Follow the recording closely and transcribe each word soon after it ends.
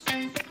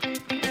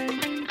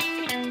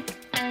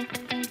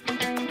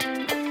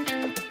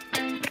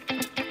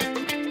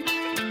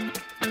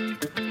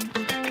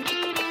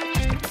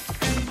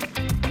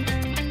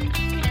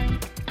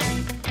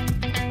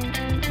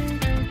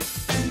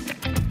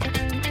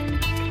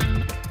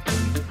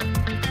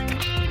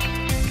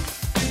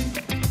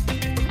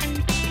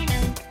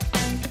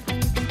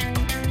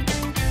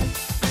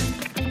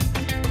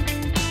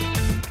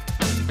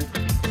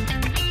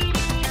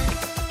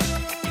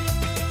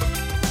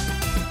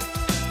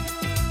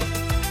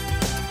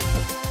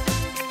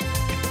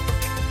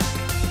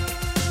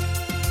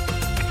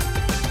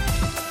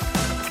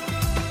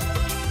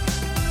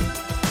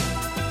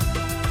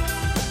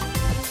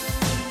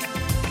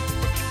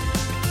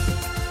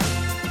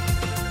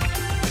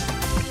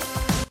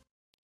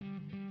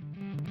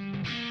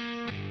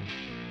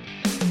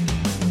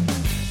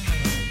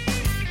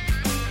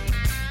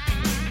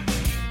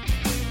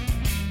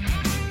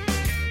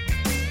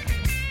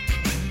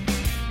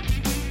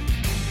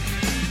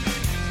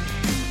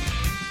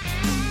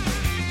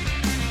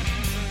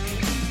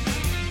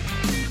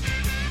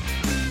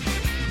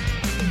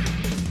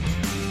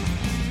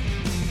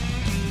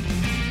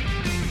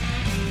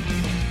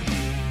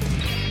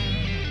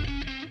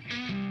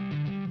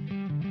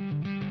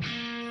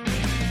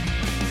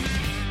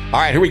All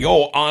right, here we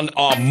go. On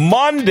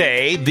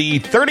Monday, the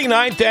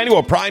 39th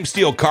annual Prime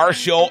Steel Car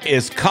Show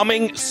is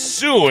coming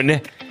soon.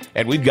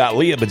 And we've got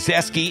Leah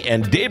Byzewski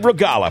and Dave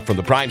Rogalla from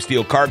the Prime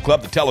Steel Car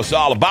Club to tell us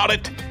all about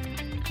it.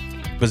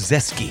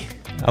 Byzewski.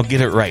 I'll get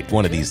it right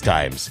one of these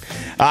times.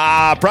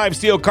 Prime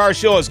Steel Car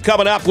Show is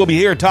coming up. We'll be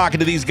here talking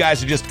to these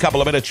guys in just a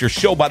couple of minutes. Your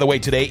show, by the way,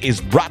 today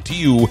is brought to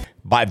you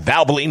by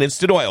Valvoline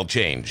Instant Oil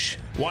Change.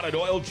 Want an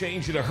oil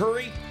change in a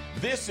hurry?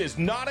 This is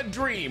not a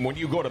dream when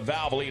you go to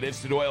Valvoline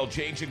Instant Oil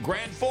Change in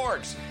Grand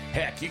Forks.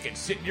 Heck, you can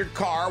sit in your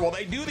car while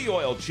they do the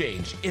oil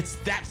change. It's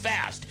that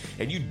fast,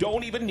 and you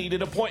don't even need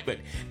an appointment.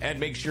 And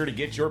make sure to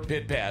get your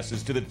pit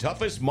passes to the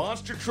toughest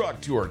monster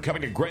truck tour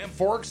coming to Grand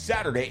Forks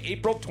Saturday,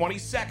 April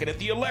 22nd at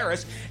the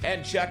Alaris.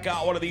 And check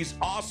out one of these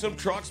awesome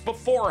trucks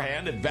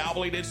beforehand at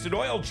Valvoline Instant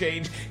Oil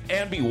Change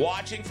and be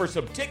watching for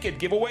some ticket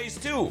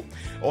giveaways too.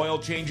 Oil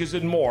changes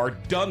and more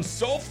done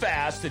so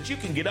fast that you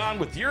can get on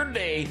with your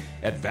day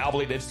at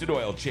Valvoline Instant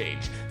Oil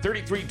Change,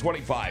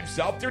 3325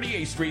 South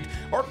 38th Street,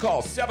 or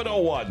call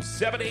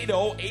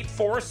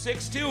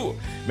 701-780-8462.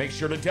 Make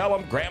sure to tell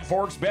them Grand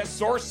Forks Best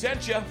Source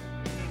sent you. All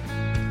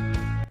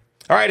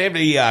right,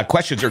 any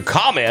questions or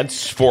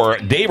comments for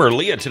Dave or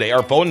Leah today?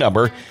 Our phone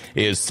number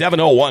is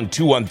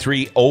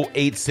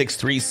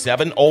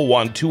 701-213-0863,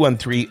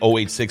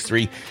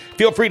 701-213-0863.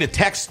 Feel free to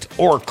text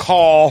or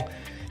call.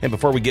 And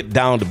before we get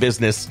down to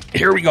business,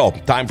 here we go.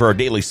 Time for our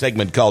daily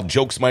segment called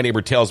Jokes My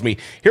Neighbor Tells Me.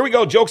 Here we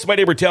go. Jokes My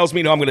Neighbor Tells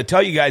Me. Now, I'm going to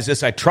tell you guys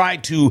this. I try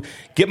to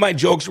get my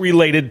jokes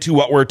related to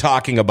what we're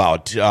talking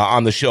about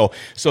on the show.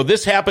 So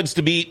this happens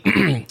to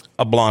be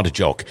a blonde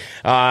joke.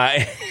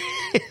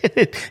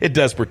 It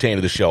does pertain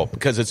to the show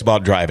because it's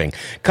about driving.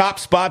 Cop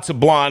spots a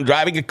blonde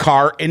driving a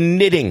car and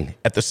knitting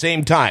at the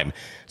same time.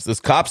 So this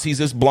cop sees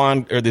this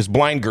blonde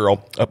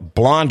girl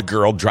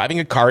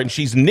driving a car, and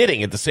she's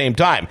knitting at the same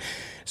time.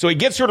 So he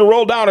gets her to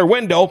roll down her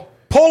window.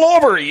 Pull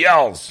over, he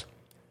yells.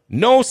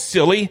 No,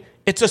 silly,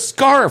 it's a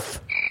scarf.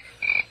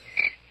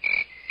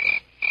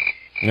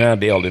 Yeah,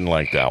 Dale didn't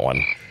like that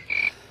one.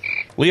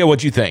 Leah,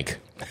 what'd you think?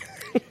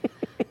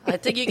 I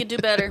think you could do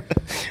better.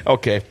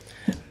 Okay.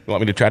 You want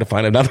me to try to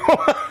find another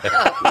one?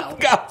 No.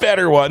 Got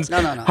better ones.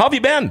 No. How have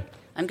you been?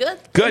 I'm good.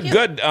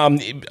 Good.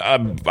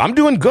 I'm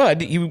doing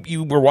good.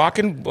 You were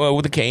walking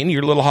with a cane.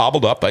 You're a little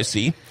hobbled up, I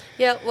see.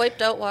 Yeah,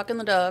 wiped out walking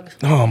the dog.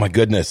 Oh, my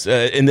goodness.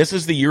 And this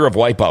is the year of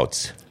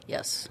wipeouts.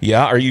 Yes.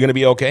 Yeah? Are you going to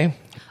be okay?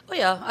 Oh,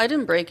 yeah. I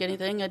didn't break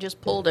anything. I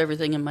just pulled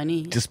everything in my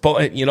knee. Just pull,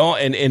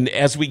 and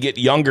as we get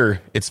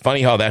younger, it's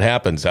funny how that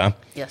happens, huh?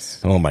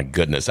 Yes. Oh, my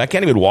goodness. I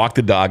can't even walk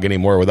the dog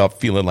anymore without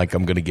feeling like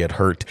I'm going to get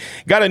hurt.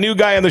 Got a new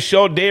guy on the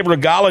show, Dave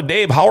Rogalla.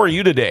 Dave, how are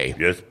you today?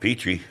 Just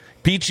peachy.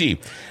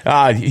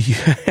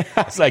 I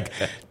was like,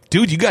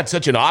 dude, you got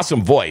such an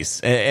awesome voice.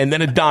 And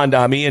then it dawned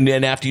on me, and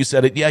then after you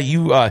said it, yeah,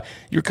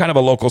 you're kind of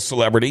a local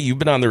celebrity. You've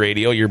been on the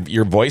radio.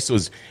 Your voice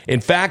was,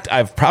 in fact,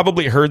 I've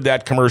probably heard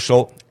that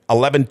commercial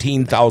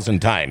 11,000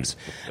 times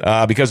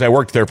because I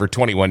worked there for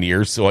 21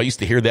 years, so I used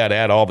to hear that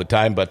ad all the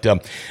time. But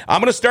I'm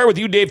going to start with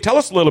you, Dave. Tell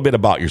us a little bit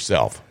about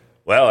yourself.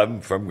 Well, I'm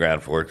from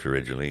Grand Forks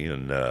originally,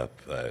 and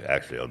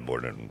actually I was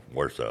born in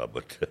Warsaw,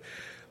 but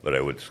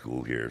I went to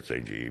school here at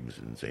St. James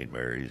and St.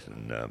 Mary's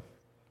and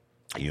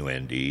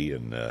UND,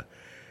 and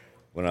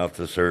went off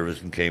to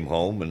service and came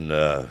home, and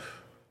I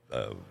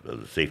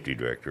was a safety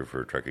director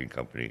for a trucking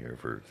company here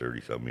for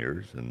 30-some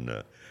years,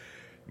 and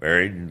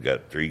married and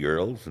got 3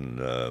 girls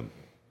and a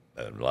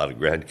lot of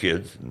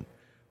grandkids and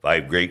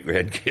 5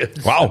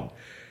 great-grandkids. Wow.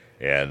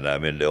 And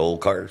I'm into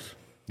old cars.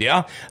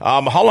 Yeah?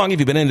 How long have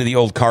you been into the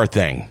old car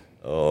thing?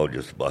 Oh,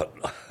 just about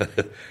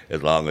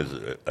as long as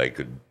I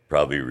could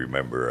probably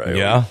remember. I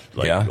Yeah, always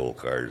liked yeah. old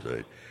cars.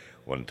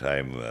 One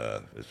time,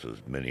 this was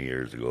many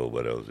years ago,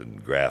 but I was in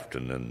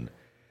Grafton,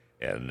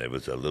 and it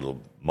was a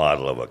little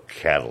model of a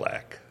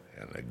Cadillac,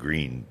 and a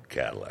green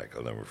Cadillac.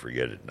 I'll never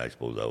forget it. And I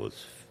suppose I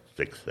was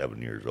 6,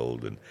 7 years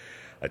old, and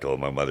I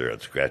told my mother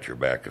I'd scratch her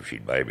back if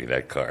she'd buy me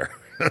that car.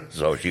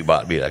 So she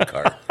bought me that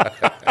car.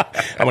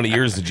 How many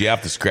years did you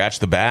have to scratch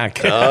the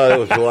back? Oh, it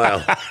was a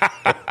while.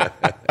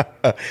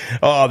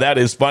 Oh, that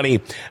is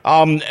funny.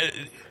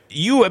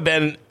 You have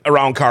been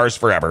around cars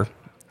forever.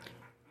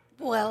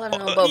 Well, I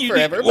don't know about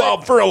forever.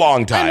 Well, for a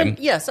long time.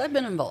 Yes, I've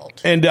been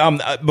involved.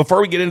 And before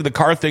we get into the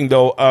car thing,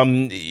 though,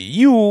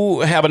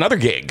 you have another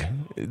gig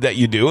that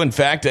you do. In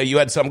fact, you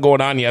had something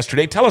going on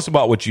yesterday. Tell us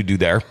about what you do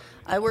there.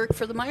 I work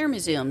for the Meyer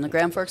Museum, the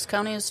Grand Forks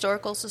County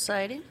Historical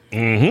Society.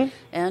 Mm-hmm.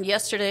 And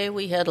yesterday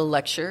we had a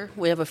lecture.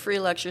 We have a free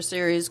lecture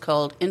series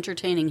called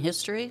Entertaining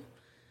History.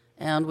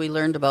 And we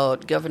learned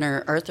about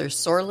Governor Arthur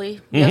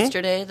Sorley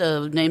yesterday,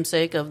 the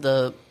namesake of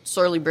the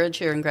Sorley Bridge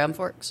here in Grand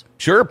Forks.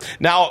 Sure.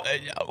 Now,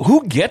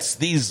 who gets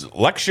these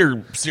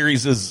lecture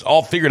series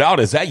all figured out?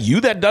 Is that you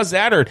that does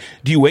that? Or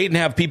do you wait and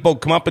have people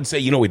come up and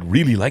say, we'd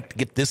really like to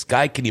get this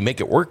guy. Can you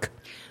make it work?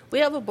 We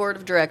have a board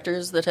of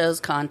directors that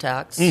has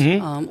contacts.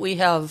 We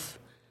have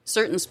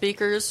certain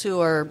speakers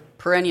who are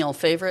perennial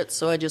favorites,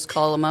 so I just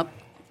call them up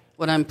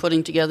when I'm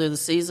putting together the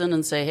season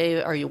and say,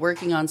 hey, are you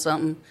working on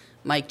something?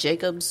 Mike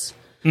Jacobs,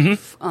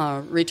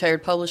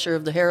 retired publisher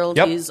of the Herald.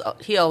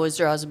 Yep. He always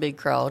draws a big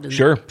crowd. And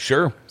Sure.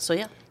 So,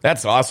 yeah.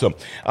 That's awesome.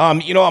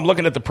 I'm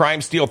looking at the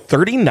Prime Steel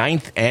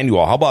 39th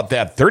annual. How about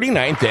that?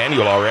 39th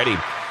annual already.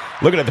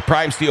 Looking at the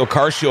Prime Steel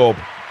Car Show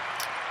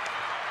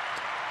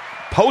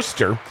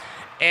poster.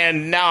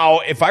 And now,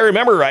 if I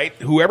remember right,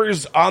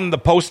 whoever's on the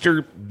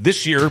poster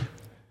this year,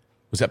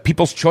 was that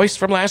People's Choice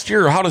from last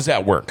year, or how does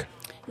that work?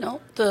 No,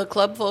 the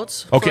club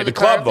votes. Okay, for the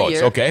club votes,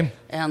 year, okay.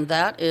 And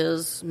that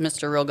is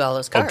Mr.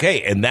 Rogalla's car.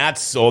 Okay, and that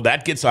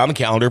gets on the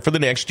calendar for the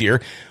next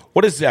year.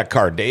 What is that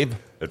car, Dave?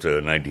 It's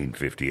a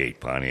 1958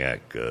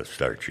 Pontiac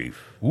Star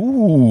Chief.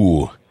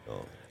 Ooh.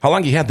 How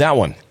long you had that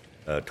one?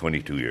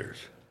 22 years.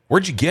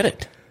 Where'd you get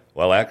it?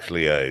 Well,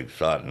 actually, I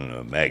saw it in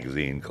a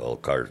magazine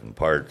called Cars and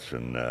Parts,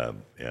 and I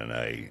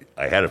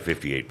had a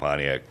 58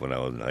 Pontiac when I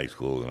was in high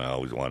school, and I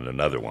always wanted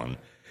another one.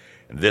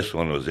 And this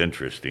one was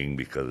interesting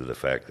because of the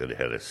fact that it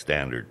had a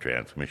standard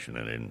transmission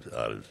in it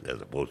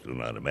as opposed to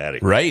an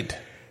automatic. Right.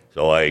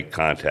 So I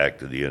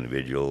contacted the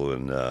individual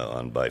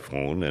by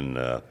phone, and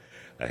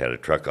I had a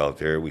truck out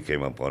there. We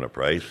came up on a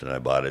price, and I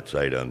bought it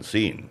sight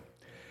unseen.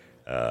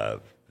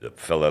 The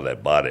fellow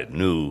that bought it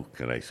knew,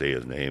 can I say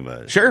his name?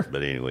 Sure.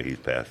 But anyway, he's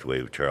passed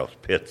away, with Charles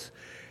Pitts,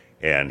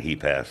 and he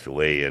passed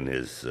away, and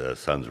his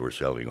sons were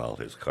selling all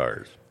his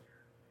cars.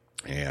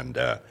 And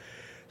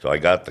so I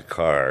got the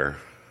car,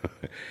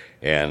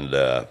 and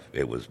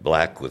it was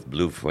black with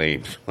blue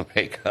flames when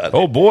I got it.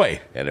 Oh, boy.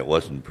 And it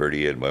wasn't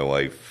pretty, and my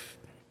wife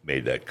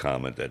made that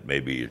comment that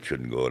maybe it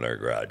shouldn't go in our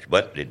garage,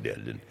 but it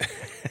did.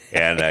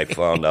 And I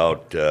found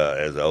out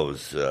as I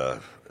was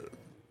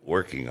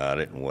working on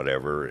it and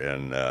whatever,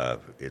 and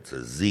it's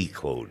a Z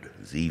code,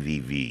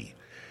 ZVV.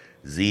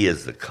 Z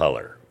is the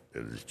color.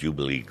 It is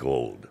Jubilee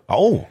Gold.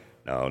 Oh.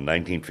 Now,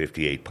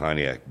 1958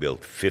 Pontiac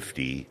built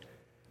 50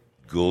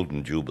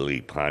 Golden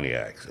Jubilee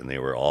Pontiacs, and they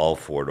were all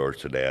four-door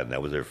sedan.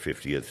 That was their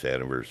 50th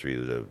anniversary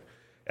of the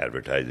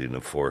advertising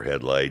the four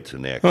headlights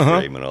and the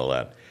X-frame and all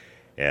that.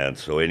 And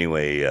so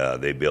anyway,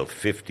 they built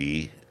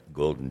 50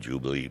 Golden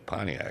Jubilee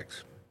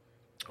Pontiacs,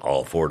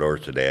 all four-door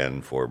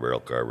sedan, four-barrel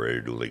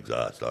carburetor, dual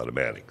exhaust,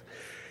 automatic.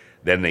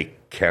 Then they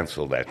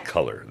canceled that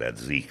color, that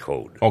Z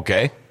code.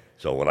 Okay.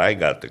 So when I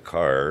got the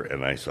car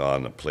and I saw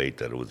on the plate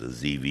that it was a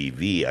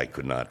ZVV, I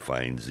could not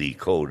find Z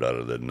code out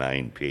of the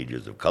 9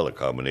 pages of color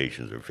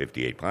combinations of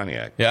 58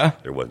 Pontiac. Yeah.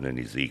 There wasn't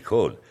any Z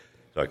code.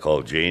 So I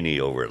called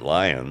Janie over at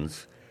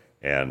Lyons,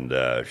 and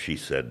she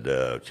said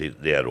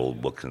they had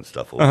old books and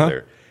stuff over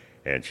there.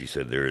 And she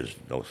said there is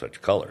no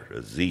such color,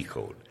 a Z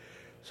code.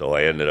 So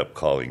I ended up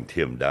calling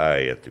Tim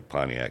Dye at the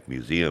Pontiac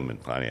Museum in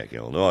Pontiac,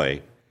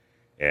 Illinois,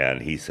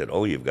 and he said,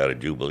 "Oh, you've got a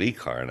Jubilee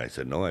car." And I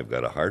said, "No, I've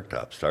got a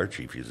hardtop Star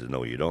Chief." He said,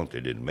 "No, you don't. They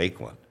didn't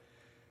make one."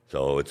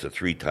 So it's a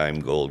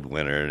 3-time gold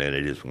winner, and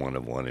it is one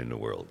of one in the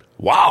world.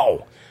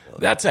 Wow.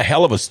 That's a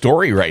hell of a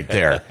story right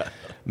there.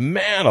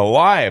 Man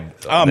alive.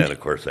 And then, of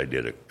course, I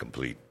did a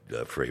complete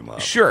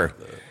frame-off. Sure.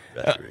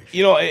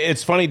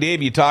 It's funny,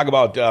 Dave, you talk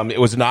about it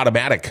was an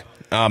automatic.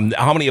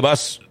 How many of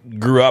us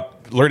grew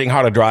up learning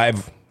how to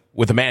drive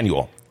with a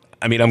manual?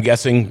 I mean, I'm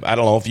guessing, I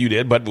don't know if you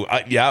did, but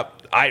I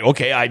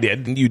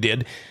did, and you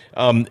did.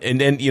 And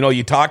then,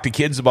 you talk to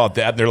kids about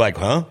that, and they're like,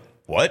 huh?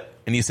 What?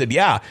 And you said,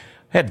 yeah, I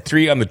had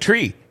 3 on the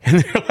tree. And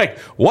they're like,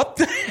 what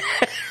the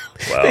hell?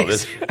 Well,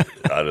 this,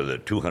 out of the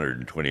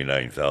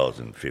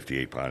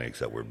 229,058 Pontiacs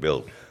that were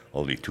built,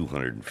 only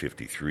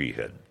 253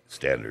 had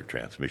standard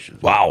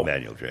transmissions. Wow.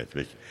 Manual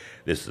transmission.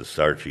 This is the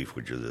Star Chief,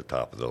 which is the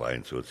top of the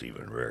line, so it's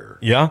even rarer.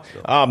 Yeah?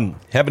 So.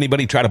 Have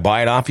anybody try to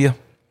buy it off you?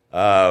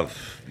 Yeah,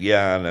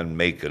 and then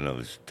Macon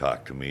has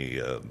talked to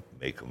me,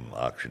 Macon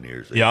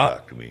auctioneers, they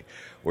talked to me.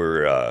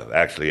 We're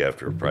actually,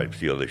 after Prime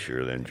Steel this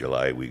year, then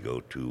July, we go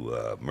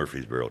to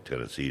Murfreesboro,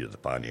 Tennessee, to the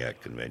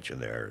Pontiac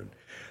convention there. And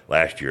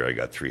last year, I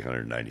got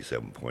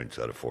 397 points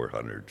out of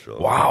 400. So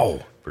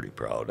wow. Pretty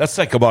proud. That's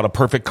like about a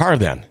perfect car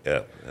then.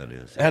 Yeah, that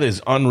is. That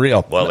is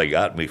unreal. Well, they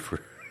got me for,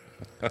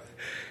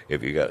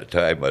 if you got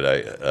time, but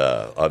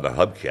on the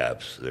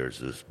hubcaps, there's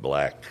this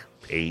black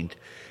paint.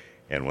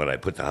 And when I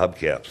put the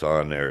hubcaps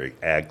on, they're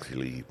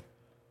actually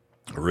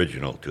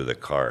original to the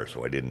car,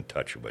 so I didn't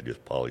touch them. I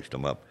just polished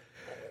them up.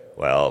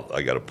 Well,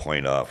 I got a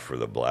point off for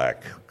the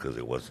black because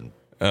it wasn't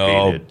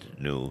painted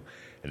new.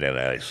 And then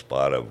I had a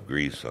spot of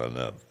grease on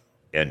the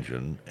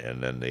engine,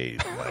 and then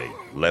my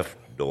left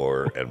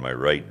door and my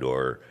right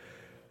door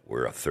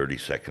were a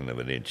 32nd of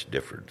an inch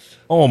difference.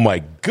 Oh,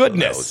 my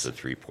goodness. So that was the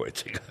 3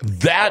 points I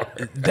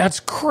got. That's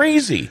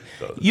crazy.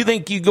 You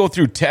think you go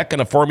through tech in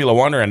a Formula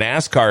One or a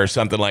NASCAR or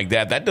something like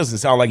that, that doesn't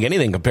sound like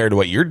anything compared to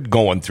what you're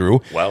going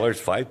through. Well,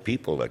 there's 5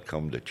 people that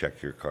come to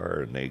check your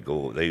car, and they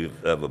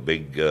have a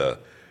big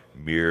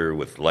mirror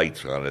with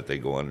lights on it. They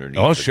go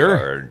underneath the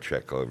car and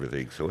check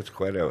everything. So it's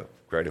quite a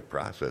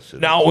process.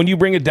 Now, when you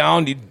bring it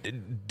down,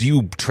 do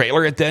you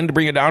trailer it then to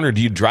bring it down, or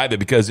do you drive it?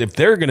 Because if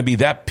they're going to be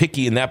that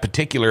picky and that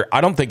particular,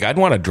 I don't think I'd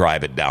want to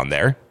drive it down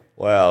there.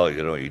 Well,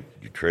 you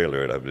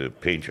trailer it. I mean, the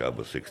paint job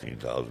was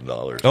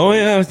 $16,000. Oh,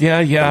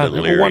 yeah.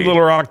 One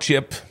little rock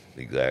chip.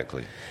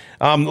 Exactly.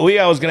 Lee,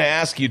 I was going to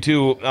ask you,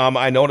 too.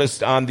 I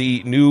noticed on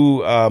the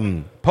new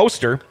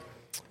poster,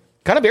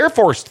 kind of Air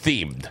Force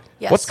themed.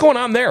 Yes. What's going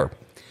on there?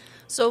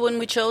 So when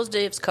we chose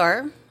Dave's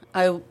car,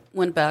 I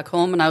went back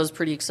home and I was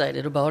pretty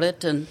excited about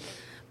it. And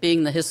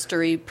being the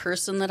history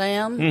person that I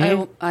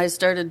am, I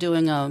started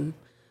doing a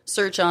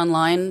search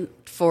online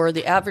for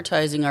the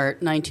advertising art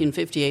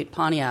 1958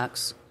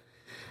 Pontiacs.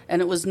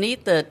 And it was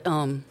neat that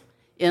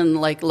in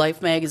like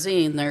Life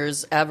magazine,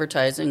 there's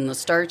advertising the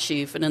Star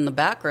Chief, and in the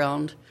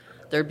background,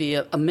 there'd be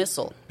a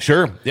missile.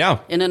 Sure, yeah.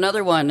 In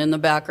another one, in the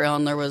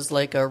background, there was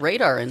like a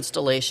radar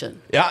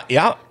installation.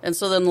 Yeah. And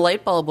so then the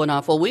light bulb went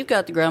off. Well, we've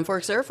got the Grand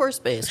Forks Air Force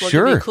Base. What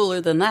Sure. could be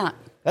cooler than that?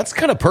 That's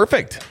kind of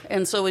perfect.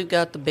 And so we've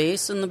got the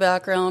base in the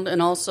background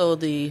and also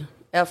the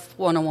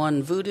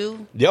F-101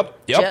 Voodoo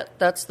Yep. jet.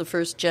 That's the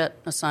first jet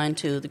assigned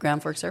to the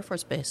Grand Forks Air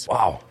Force Base.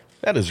 Wow,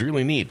 that is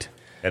really neat.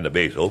 And the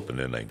base opened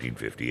in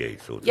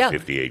 1958, so it's a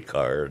 58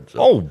 car. And so.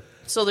 Oh,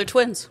 So they're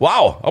twins.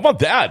 wow. How about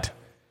that?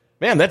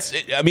 Man, that's,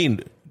 I mean,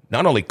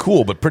 not only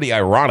cool, but pretty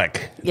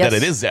ironic Yes. that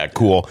it is that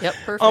cool. Yep,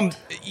 perfect.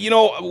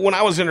 When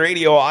I was in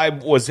radio, I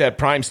was at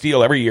Prime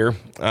Steel every year.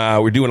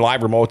 We're doing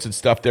live remotes and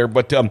stuff there,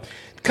 but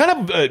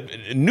kind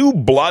of new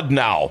blood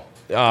now.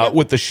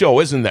 With the show,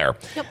 isn't there?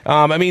 Yep.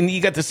 I mean,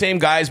 you got the same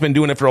guys been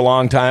doing it for a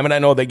long time, and I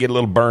know they get a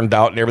little burned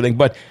out and everything,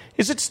 but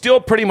is it still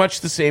pretty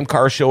much the same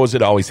car show as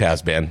it always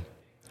has been?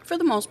 For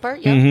the most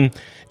part, yeah.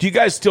 Do you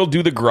guys still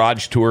do the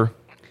garage tour?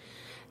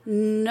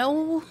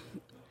 No,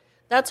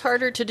 that's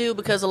harder to do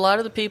because a lot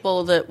of the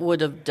people that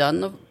would have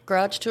done the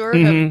garage tour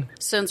have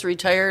since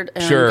retired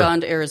and Sure.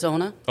 gone to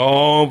Arizona.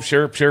 Oh,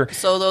 sure.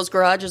 So those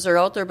garages are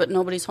out there, but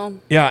nobody's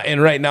home. Yeah,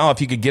 and right now,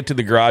 if you could get to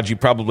the garage, you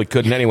probably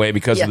couldn't anyway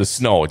because of the Yes.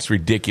 snow. It's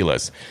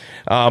ridiculous.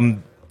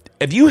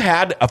 Have you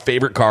had a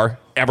favorite car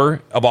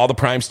ever of all the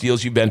Prime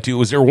Steels you've been to?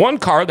 Was there one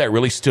car that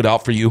really stood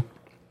out for you?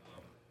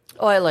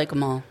 Oh, I like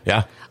them all.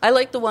 Yeah. I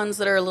like the ones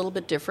that are a little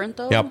bit different,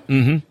 though. Yep.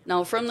 Mm-hmm.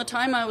 Now, from the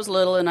time I was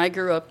little, and I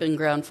grew up in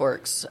Grand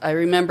Forks, I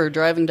remember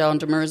driving down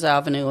Demers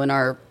Avenue in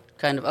our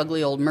kind of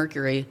ugly old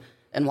Mercury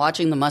and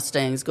watching the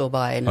Mustangs go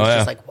by, and it's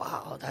just like,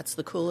 wow, that's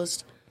the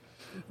coolest.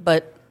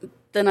 But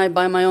then I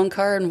buy my own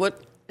car, and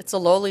it's a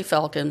lowly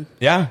Falcon.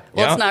 Yeah.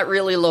 Well, it's not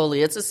really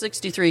lowly. It's a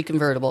 '63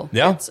 convertible.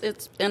 Yeah.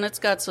 It's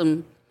got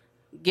some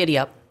giddy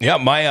up. Yeah,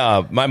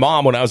 my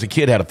mom, when I was a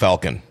kid, had a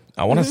Falcon.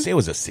 I want to say it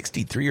was a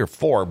 63 or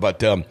 4,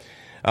 but it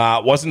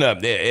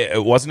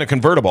wasn't a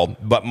convertible.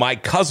 But my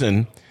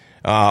cousin,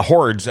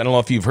 Hordes, I don't know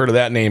if you've heard of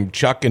that name,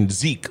 Chuck and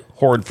Zeke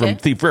Horde from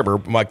Thief River,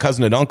 my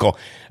cousin and uncle.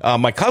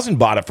 My cousin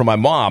bought it from my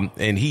mom,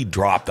 and he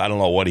dropped, I don't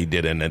know what he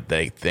did in it,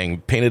 that thing,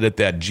 painted it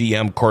that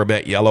GM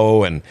Corvette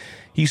yellow, and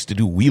he used to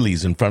do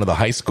wheelies in front of the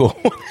high school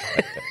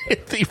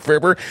at Thief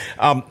River.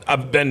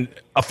 I've been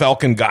a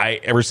Falcon guy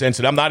ever since,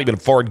 and I'm not even a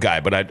Ford guy,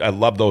 but I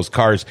love those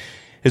cars.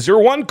 Is there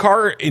one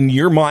car in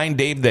your mind,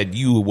 Dave, that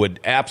you would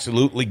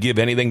absolutely give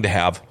anything to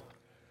have?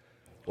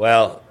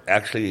 Well,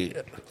 actually,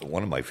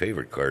 one of my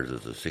favorite cars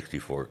is a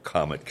 64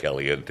 Comet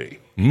Caliente.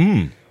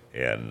 And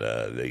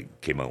they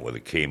came out with a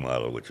K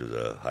model, which is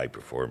a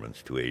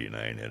high-performance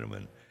 289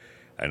 Inman.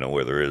 I know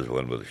where there is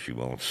one, but she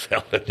won't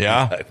sell it.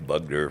 Yeah. I've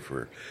bugged her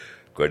for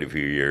quite a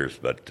few years.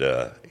 But,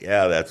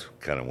 yeah, that's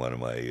kind of one of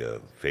my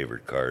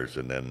favorite cars.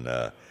 And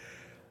then,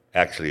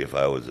 actually, if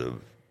I was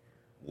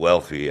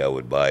wealthy, I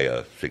would buy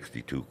a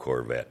 62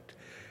 Corvette.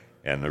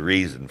 And the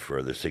reason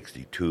for the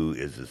 62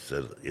 is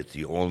it's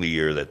the only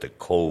year that the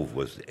Cove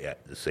was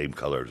the same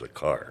color as the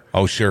car.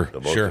 Oh, sure,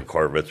 So most of the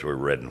Corvettes were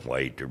red and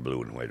white or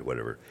blue and white or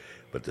whatever.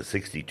 But the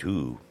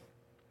 62,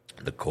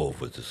 the Cove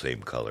was the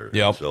same color.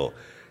 Yep. So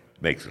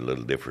it makes it a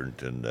little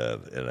different, and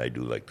I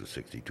do like the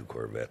 62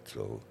 Corvette.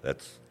 So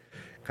that's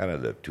kind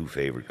of the two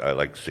favorite. I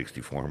like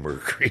 64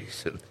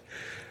 Mercuries.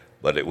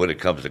 But when it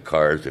comes to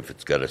cars, if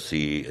it's got a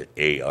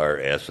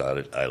C-A-R-S on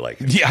it, I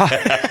like it.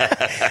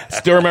 Yeah.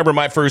 Still remember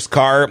my first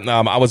car.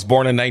 I was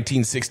born in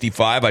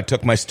 1965. I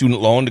took my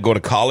student loan to go to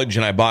college,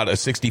 and I bought a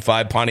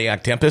 65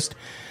 Pontiac Tempest,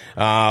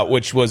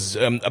 which was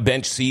a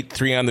bench seat,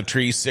 3 on the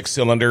tree,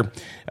 6-cylinder.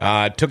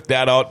 Took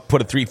that out,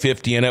 put a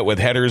 350 in it with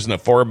headers and a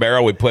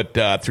 4-barrel. We put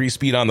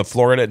 3-speed on the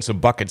floor in it and some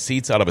bucket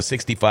seats out of a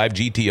 65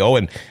 GTO,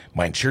 and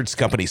my insurance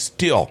company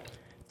still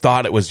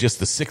thought it was just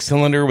the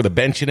 6-cylinder with a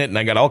bench in it, and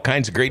I got all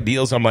kinds of great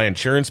deals on my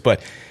insurance. But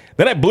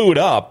then I blew it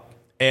up,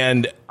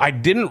 and I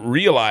didn't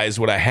realize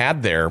what I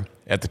had there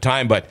at the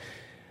time. But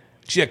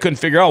gee, I couldn't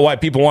figure out why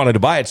people wanted to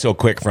buy it so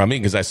quick from me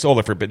because I sold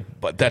it for a bit.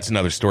 But that's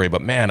another story.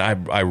 But man,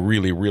 I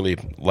really, really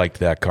liked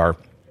that car.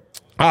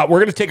 We're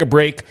going to take a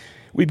break.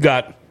 We've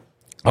got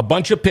a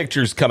bunch of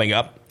pictures coming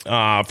up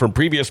from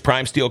previous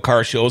Prime Steel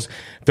car shows.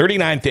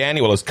 39th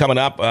annual is coming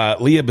up.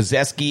 Leah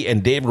Byzewski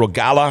and Dave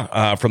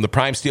Rogalla from the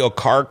Prime Steel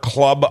Car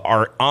Club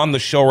are on the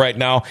show right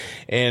now.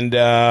 And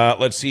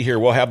let's see here.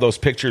 We'll have those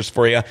pictures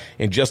for you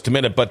in just a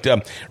minute. But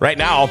right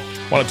now,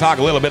 I want to talk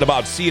a little bit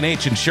about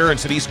C&H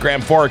Insurance at East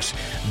Grand Forks.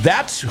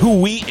 That's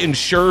who we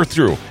insure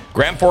through.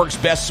 Grand Forks'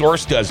 best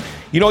source does.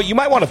 You know, you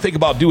might want to think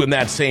about doing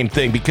that same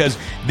thing because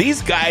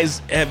these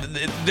guys,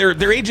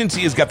 their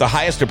agency has got the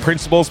highest of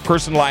principles,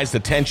 personalized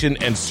attention,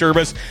 and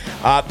service.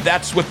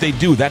 That's what they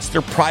do. That's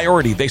their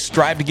priority. They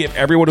strive to give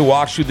everyone who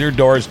walks through their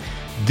doors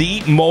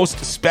the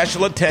most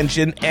special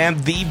attention and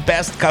the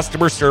best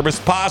customer service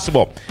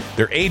possible.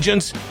 Their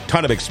agents,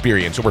 ton of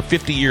experience, over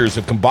 50 years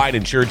of combined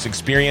insurance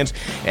experience.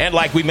 And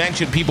like we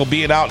mentioned, people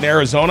being out in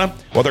Arizona,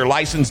 well, they're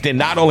licensed in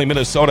not only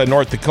Minnesota and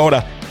North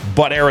Dakota,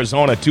 but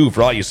Arizona, too,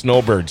 for all you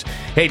snowbirds.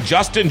 Hey,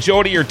 Justin,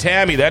 Jody, or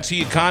Tammy, that's who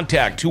you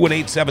contact,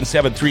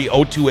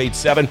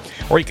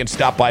 218-773-0287, or you can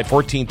stop by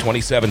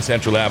 1427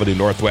 Central Avenue,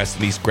 Northwest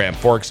in East Grand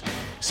Forks.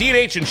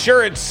 C&H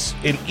Insurance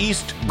in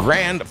East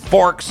Grand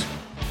Forks.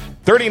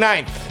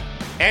 39th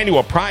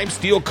Annual Prime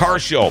Steel Car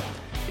Show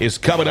is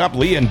coming up.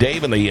 Lee and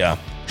Dave in the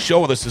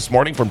show with us this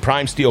morning from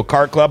Prime Steel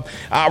Car Club.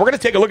 We're going to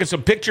take a look at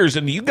some pictures,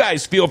 and you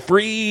guys feel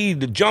free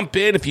to jump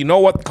in if you know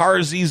what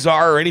cars these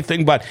are or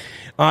anything, but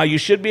you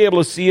should be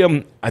able to see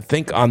them, I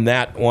think, on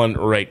that one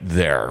right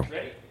there.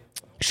 Ready?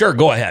 Sure,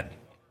 go ahead.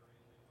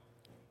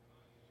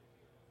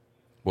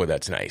 Boy,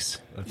 that's nice.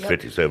 That's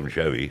 57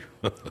 Chevy.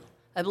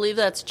 I believe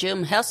that's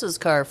Jim Hess's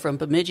car from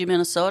Bemidji,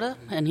 Minnesota,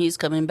 and he's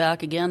coming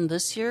back again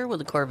this year with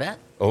a Corvette.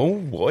 Oh,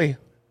 boy.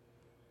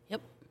 Yep.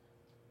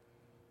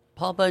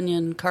 Paul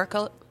Bunyan Car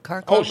Club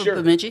Oh, sure.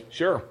 of Bemidji.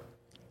 Sure.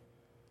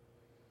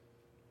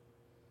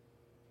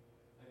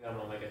 I think I'm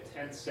on like a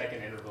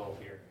 10-second interval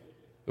here.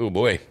 Oh,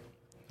 boy.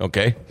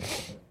 Okay.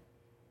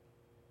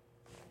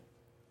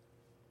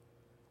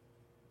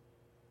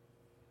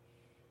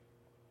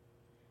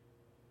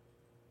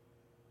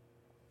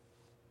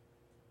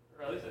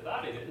 Or at least I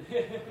thought he did.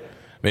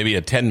 Maybe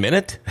a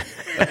 10-minute?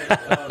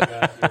 Oh,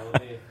 gosh,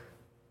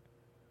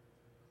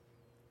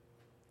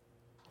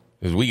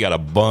 Because we got a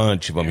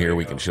bunch of them here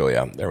we can show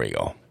you. There we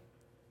go.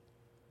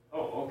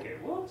 Oh, okay.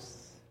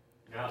 Whoops.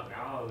 Now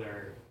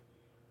they're...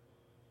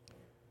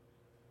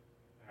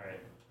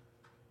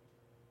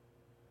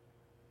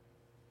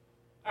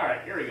 All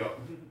right, here we go.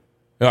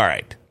 All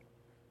right.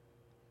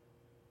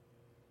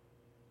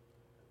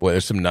 Boy,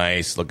 there's some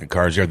nice looking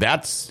cars here.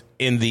 That's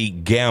in the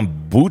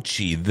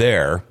Gambucci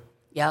there.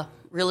 Yeah,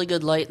 really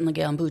good light in the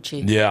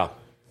Gambucci. Yeah.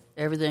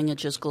 Everything, it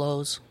just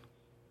glows.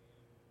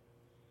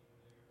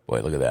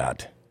 Boy, look at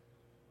that.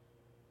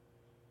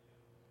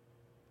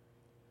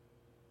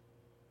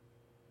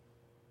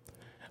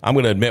 I'm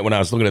going to admit, when I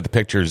was looking at the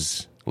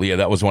pictures, Leah,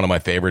 that was one of my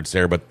favorites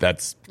there, but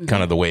that's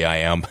kind of the way I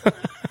am.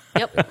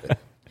 Yep.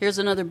 Here's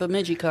another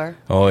Bemidji car.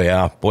 Oh,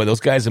 yeah. Boy,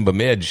 those guys in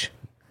Bemidji.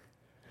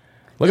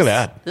 Look at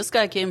that. This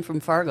guy came from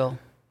Fargo.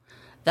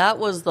 That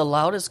was the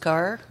loudest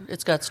car.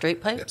 It's got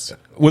straight pipes.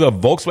 With a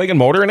Volkswagen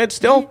motor in it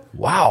still?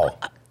 Wow.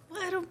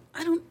 I don't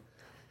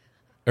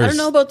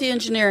know about the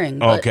engineering,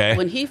 but Okay.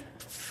 when he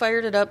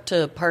fired it up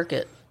to park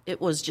it,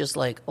 it was just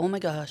like, oh my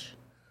gosh.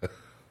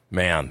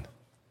 Man.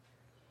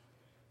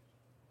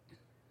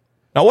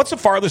 Now, what's the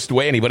farthest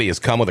way anybody has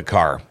come with a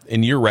car,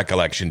 in your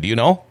recollection? Do you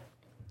know?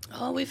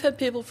 Oh, we've had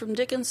people from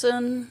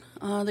Dickinson.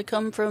 They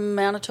come from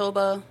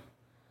Manitoba,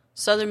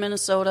 southern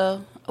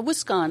Minnesota,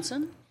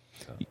 Wisconsin.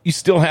 You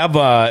still have,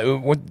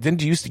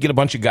 didn't you used to get a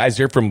bunch of guys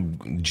there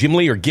from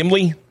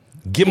Gimli,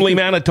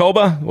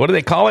 Manitoba? What do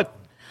they call it?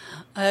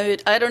 I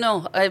don't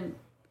know.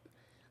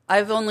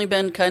 I've only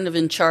been kind of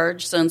in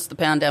charge since the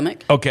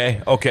pandemic.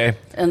 Okay.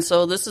 And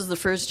so this is the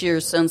first year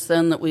since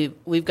then that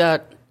we've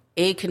got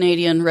a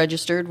Canadian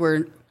registered.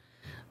 Where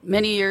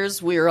many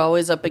years we were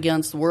always up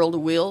against the World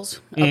of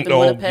Wheels up in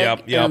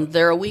Winnipeg, yep. and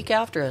they're a week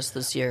after us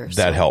this year.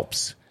 That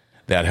helps.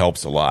 That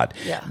helps a lot.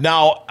 Yeah.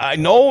 Now, I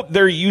know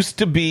there used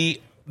to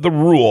be the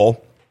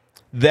rule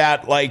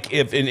that, like,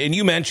 if and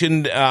you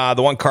mentioned the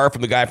one car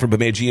from the guy from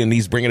Bemidji, and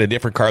he's bringing a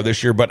different car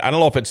this year, but I don't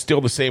know if it's still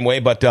the same way,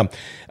 but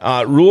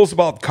rules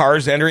about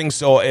cars entering.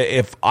 So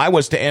if I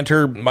was to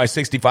enter my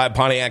 65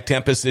 Pontiac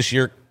Tempest this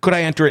year, could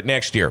I enter it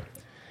next year?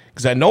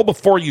 Because I know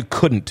before you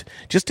couldn't,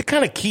 just to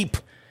kind of keep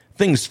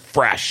things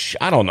fresh.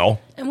 I don't know.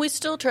 And we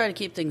still try to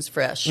keep things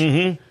fresh.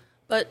 Mm-hmm.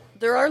 But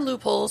there are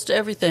loopholes to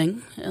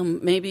everything.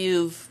 Maybe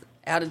you've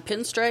added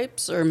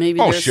pinstripes, or maybe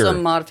there's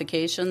some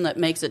modification that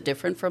makes it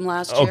different from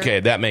last year. Okay,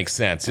 that makes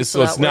sense.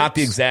 So it's not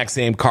the exact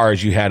same car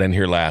as you had in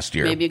here last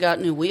year. Maybe you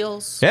got new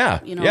wheels. Yeah,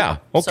 okay.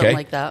 Something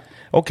like that.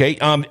 Okay,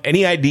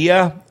 any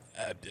idea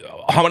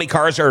how many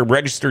cars are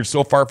registered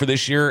so far for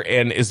this year,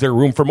 and is there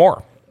room for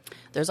more?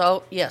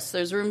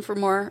 There's room for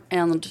more,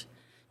 and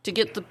to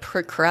get the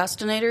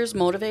procrastinators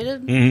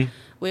motivated,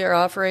 we are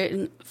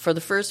offering, for the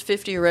first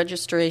 50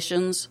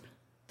 registrations,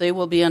 they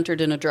will be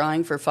entered in a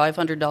drawing for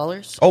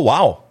 $500. Oh,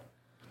 wow.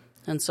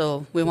 And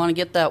so we want to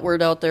get that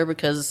word out there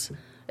because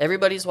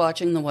everybody's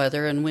watching the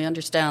weather, and we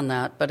understand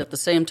that. But at the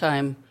same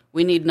time,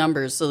 we need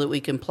numbers so that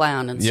we can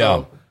plan. And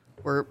so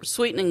we're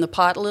sweetening the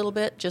pot a little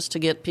bit just to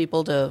get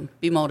people to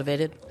be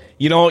motivated.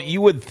 You know,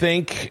 you would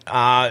think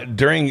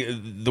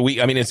during the week,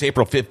 I mean, it's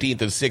April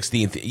 15th and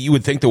 16th, you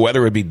would think the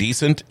weather would be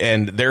decent.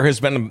 And there has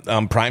been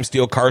Prime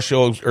Steel car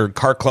shows or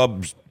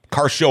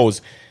car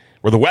shows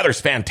where the weather's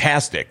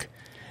fantastic.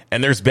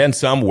 And there's been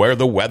some where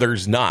the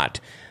weather's not.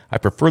 I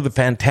prefer the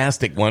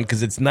fantastic one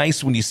because it's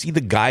nice when you see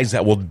the guys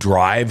that will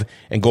drive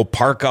and go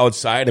park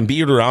outside and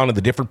be around in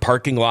the different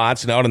parking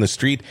lots and out in the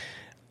street.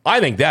 I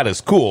think that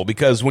is cool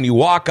because when you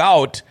walk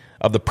out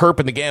of the Perp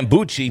and the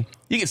Gambucci,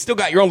 you can still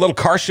got your own little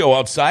car show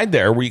outside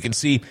there where you can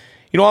see,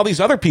 all these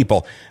other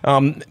people.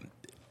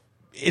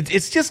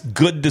 It's just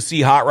good to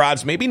see hot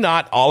rods. Maybe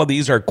not all of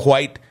these are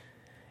quite,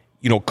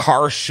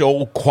 car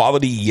show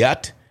quality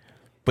yet,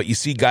 but you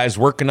see guys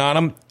working on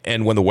them,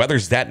 and when the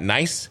weather's that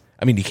nice,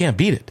 you can't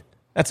beat it.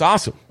 That's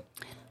awesome.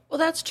 Well,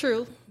 that's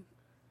true.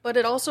 But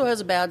it also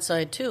has a bad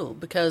side, too,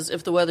 because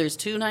if the weather's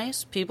too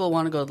nice, people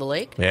want to go to the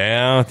lake.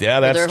 Yeah, that's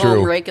they're true. They're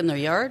home raking their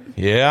yard.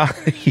 Yeah.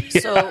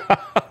 So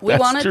we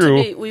That's want it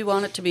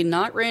true. to be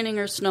not raining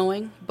or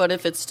snowing, but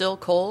if it's still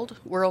cold,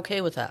 we're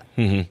okay with that.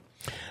 Mm-hmm.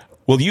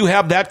 Will you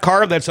have that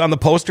car that's on the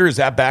poster? Is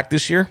that back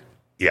this year?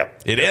 Yeah.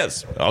 It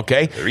is.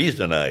 Okay. The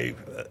reason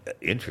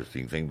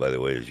interesting thing, by the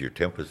way, is your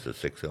Tempest a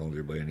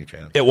 6-cylinder by any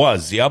chance? It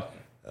was, yep.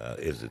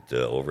 Is it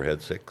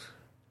overhead 6?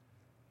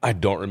 I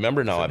don't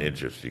remember now. It's an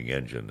interesting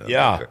engine.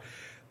 Yeah.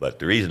 But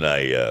the reason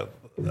I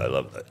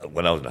love,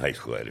 when I was in high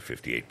school, I had a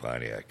 58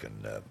 Pontiac,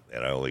 and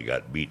I only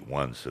got beat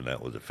once, and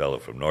that was a fellow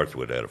from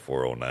Northwood had a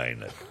 409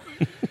 that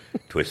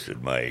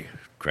twisted my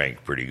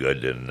crank pretty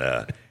good.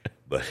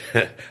 But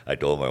I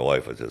told my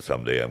wife, I said,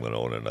 someday I'm going to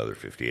own another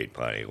 58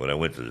 Pontiac. When I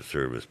went to the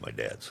service, my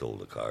dad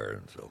sold the car,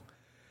 and so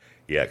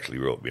he actually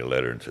wrote me a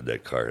letter and said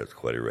that car has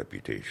quite a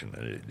reputation,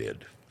 and it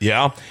did.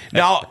 Yeah.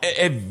 Now,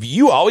 have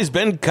you always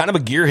been kind of a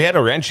gearhead,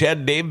 a wrench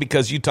head, Dave?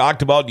 Because you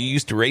talked about you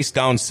used to race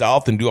down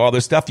south and do all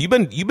this stuff. You've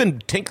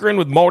been tinkering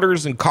with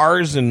motors and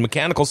cars and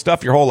mechanical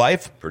stuff your whole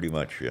life? Pretty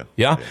much, yeah.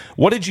 Yeah?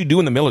 What did you do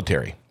in the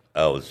military?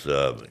 I was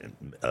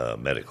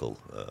medical.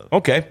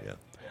 Okay. Yeah.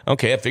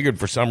 Okay, I figured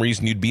for some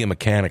reason you'd be a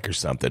mechanic or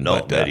something.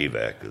 No, but,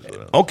 Medivac is what I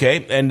was.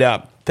 Okay, and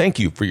thank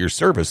you for your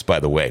service, by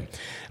the way.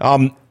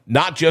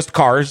 Not just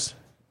cars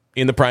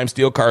in the Prime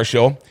Steel Car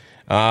Show.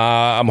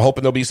 I'm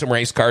hoping there'll be some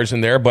race cars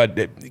in there,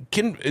 but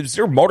is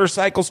there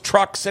motorcycles,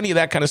 trucks, any of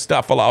that kind of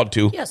stuff allowed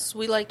to? Yes,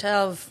 we like to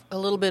have a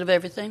little bit of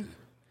everything.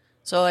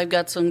 So I've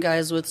got some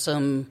guys with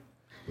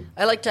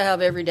I like to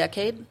have every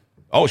decade.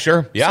 Oh,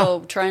 sure, yeah.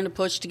 So trying to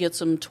push to get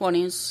some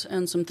 20s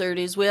and some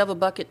 30s. We have a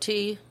Bucket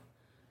T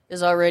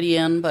is already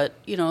in, but,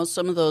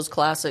 some of those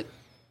classic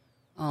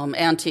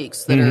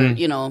antiques that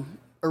are,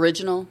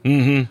 original,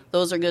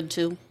 those are good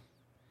too.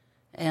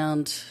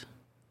 And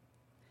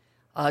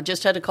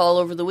just had a call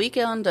over the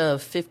weekend, a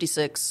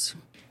 56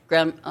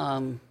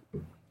 Crown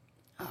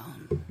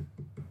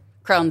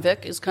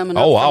Vic is coming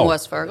up from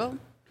West Fargo.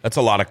 That's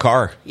a lot of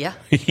car. Yeah.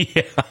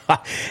 Yeah.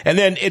 And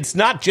then it's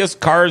not just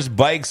cars,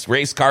 bikes,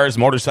 race cars,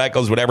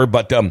 motorcycles, whatever,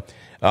 but a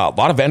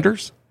lot of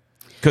vendors.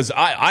 Because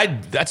I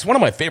that's one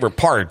of my favorite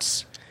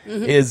parts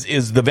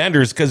is the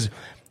vendors, because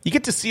you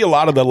get to see a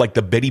lot of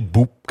the Betty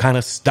Boop kind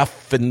of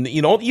stuff, and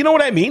you know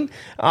what I mean.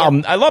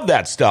 I love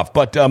that stuff,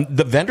 but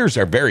the vendors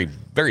are very,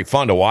 very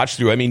fun to watch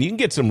through. You can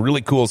get some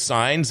really cool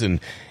signs and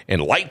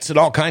lights and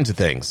all kinds of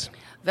things.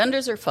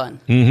 Vendors are fun,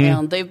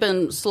 and they've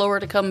been slower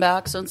to come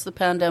back since the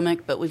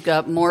pandemic, but we've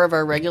got more of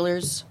our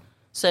regulars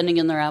sending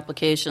in their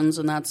applications,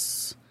 and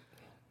that's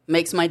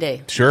makes my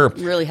day. Sure.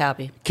 I'm really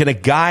happy. Can a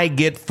guy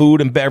get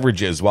food and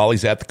beverages while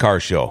he's at the car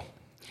show?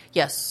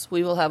 Yes,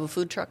 we will have a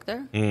food truck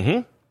there.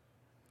 Mm-hmm.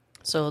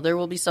 So there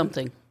will be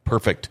something.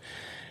 Perfect.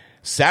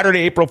 Saturday,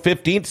 April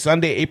 15th,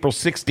 Sunday, April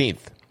 16th.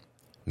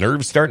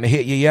 Nerves starting to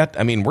hit you yet?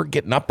 We're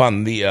getting up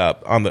on the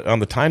on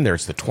the time there.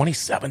 It's the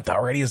 27th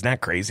already. Isn't that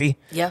crazy?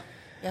 Yeah.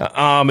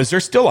 Is there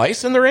still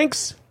ice in the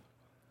rinks?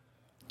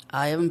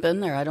 I haven't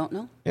been there. I don't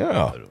know.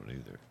 Yeah. I don't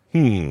either.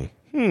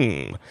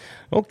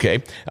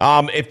 Okay.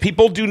 If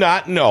people do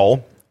not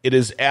know, it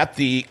is at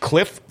the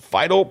Cliff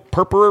Fido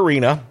Perper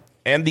Arena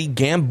and the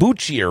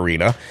Gambucci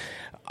Arena.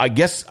 I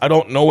guess I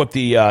don't know what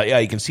the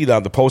you can see that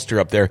on the poster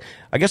up there.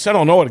 I guess I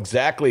don't know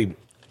exactly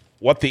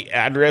what the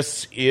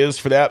address is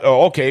for that.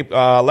 Oh, okay.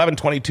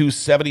 1122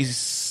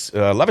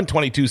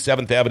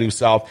 7th Avenue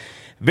South.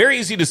 Very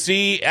easy to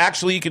see.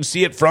 Actually, you can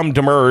see it from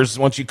Demers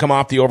once you come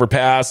off the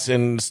overpass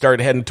and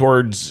start heading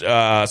towards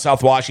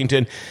South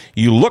Washington.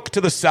 You look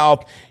to the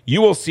south,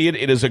 you will see it.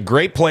 It is a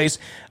great place.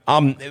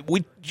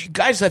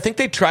 Guys, I think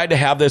they tried to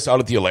have this out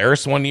at the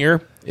Alaris one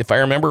year, if I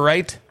remember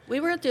right. We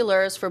were at the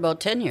Alaris for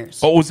about 10 years.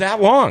 Oh, was that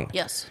long?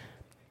 Yes.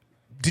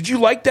 Did you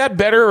like that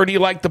better, or do you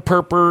like the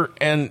Perper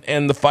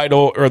and the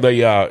Fido, or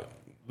the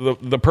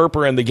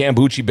Perper and the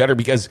Gambucci better?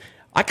 Because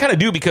I kind of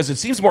do, because it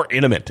seems more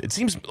intimate. It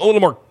seems a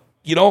little more,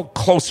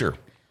 closer.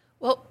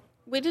 Well,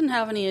 we didn't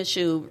have any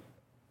issue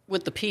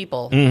with the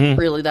people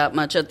really that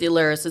much at the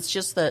Alaris. It's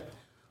just that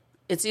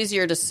it's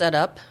easier to set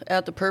up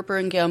at the Perper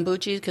and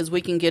Gambucci because we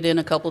can get in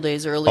a couple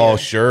days earlier. Oh,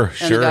 sure.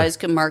 And the guys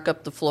can mark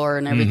up the floor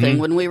and everything.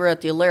 When we were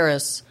at the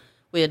Alaris,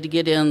 we had to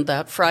get in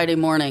that Friday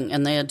morning,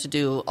 and they had to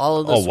do all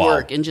of this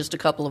work in just a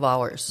couple of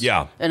hours.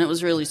 Yeah. And it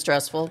was really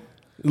stressful.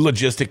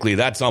 Logistically,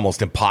 that's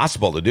almost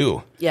impossible to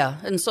do. Yeah,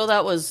 and so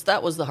that was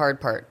the hard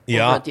part over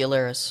at the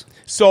Alaris.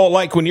 So,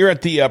 like, when you're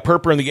at the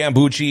Perper and the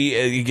Gambucci,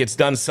 it gets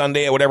done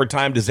Sunday at whatever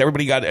time. Is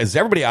everybody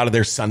out of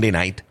there Sunday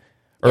night?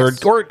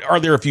 Yes. Or are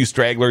there a few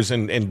stragglers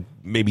and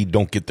maybe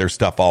don't get their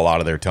stuff all out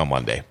of there till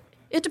Monday?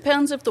 It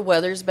depends if the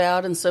weather's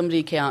bad and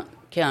somebody can't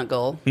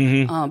go.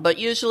 But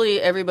usually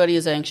everybody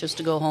is anxious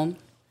to go home.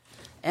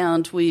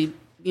 And we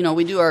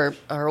do our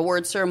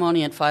award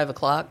ceremony at 5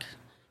 o'clock.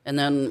 And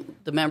then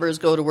the members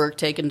go to work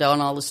taking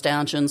down all the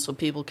stanchions so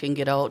people can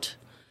get out.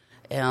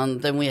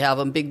 And then we have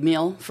a big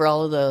meal for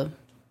all of the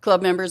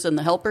club members and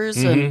the helpers,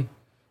 and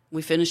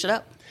we finish it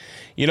up.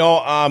 You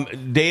know,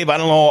 Dave, I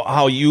don't know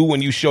how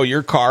when you show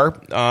your car,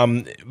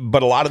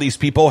 but a lot of these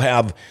people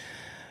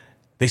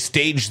they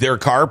stage their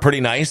car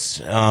pretty nice.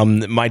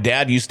 My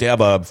dad used to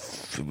have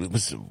it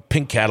was a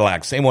pink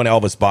Cadillac, same one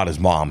Elvis bought his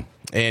mom.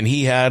 And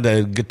he had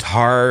a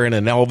guitar and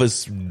an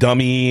Elvis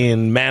dummy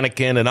and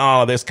mannequin and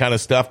all of this kind of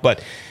stuff.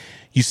 But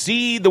you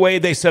see the way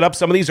they set up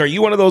some of these. Are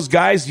you one of those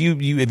guys?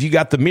 Have you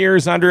got the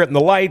mirrors under it and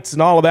the lights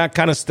and all of that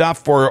kind of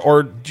stuff,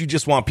 or do you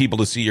just want people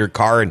to see your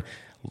car and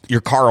your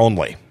car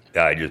only?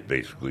 Yeah, I just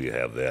basically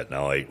have that.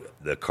 Now,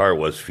 the car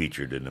was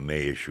featured in the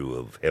May issue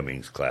of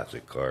Hemmings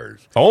Classic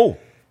Cars. Oh.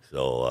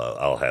 So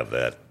I'll have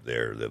that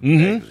there, the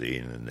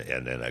magazine.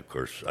 And then, of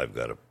course, I've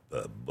got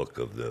a book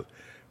of the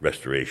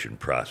restoration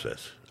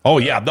process. Oh,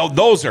 yeah.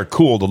 Those are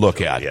cool to look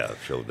at. Yeah,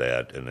 show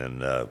that. And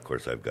then, of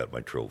course, I've got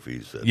my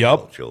trophies that Yep.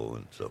 I'll show.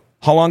 And so,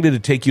 How long did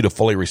it take you to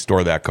fully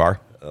restore that car?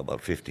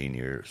 about 15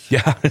 years.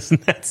 Yeah,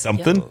 isn't that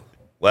something? Yeah.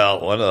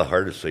 Well, one of the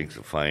hardest things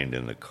to find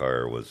in the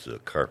car was the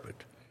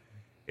carpet.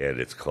 And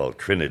it's called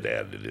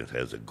Trinidad, and it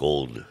has a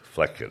gold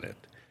fleck in it.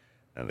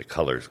 And the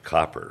color's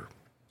copper.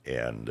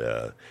 And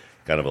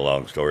kind of a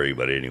long story,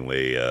 but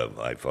anyway,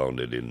 I found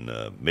it in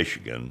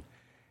Michigan.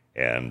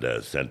 And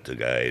sent the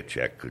guy a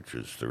check, which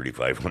was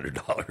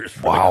 $3,500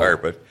 for the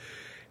carpet.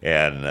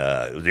 And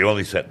it was the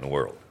only set in the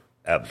world.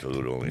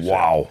 Absolute only set.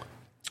 Wow.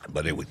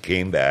 But it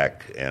came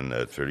back, and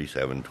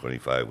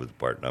 3725 was the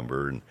part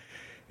number.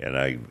 And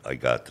I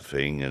got the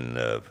thing, and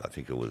I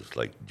think it was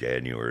like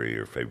January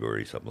or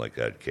February, something like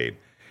that, it came.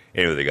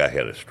 Anyway, the guy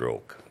had a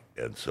stroke.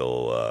 And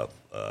so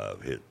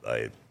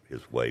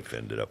his wife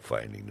ended up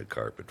finding the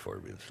carpet for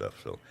me and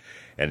stuff. So,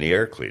 and the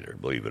air cleaner,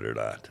 believe it or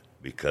not.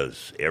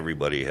 Because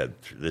everybody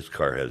this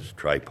car has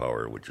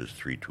tri-power, which is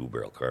 3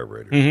 two-barrel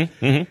carburetors,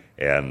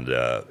 and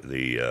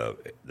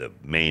the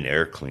main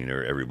air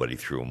cleaner, everybody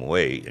threw them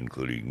away,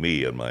 including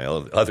me and my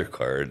other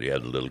car. They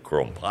had little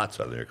chrome pots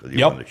on there because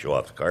you wanted to show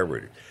off the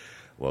carburetor.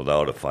 Well,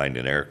 now to find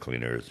an air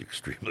cleaner is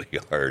extremely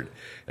hard,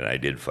 and I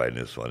did find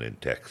this one in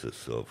Texas.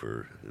 So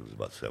it was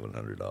about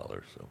 $700.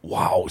 So.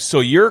 Wow!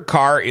 So your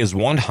car is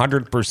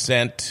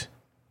 100%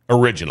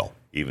 original.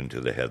 Even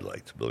to the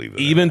headlights, believe it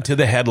or Even not. to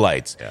the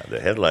headlights. Yeah, the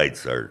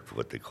headlights are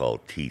what they call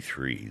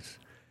T3s,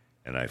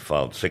 and I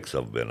found 6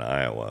 of them in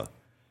Iowa,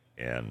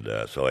 and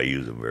so I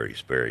use them very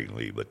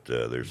sparingly. But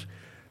there's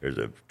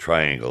a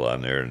triangle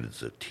on there, and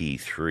it's a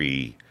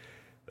T3,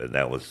 and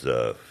that was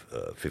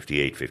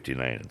 58,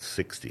 59, and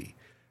 60.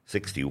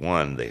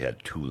 61, they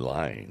had 2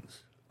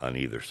 lines on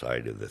either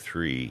side of the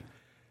 3,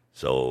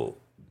 so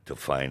to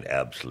find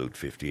absolute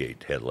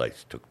 58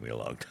 headlights took me a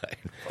long time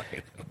to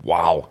find them.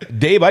 Wow.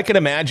 Dave, I can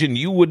imagine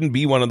you wouldn't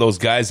be one of those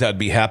guys that'd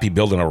be happy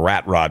building a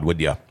rat rod,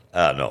 would you?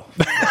 No.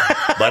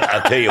 But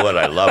I'll tell you what,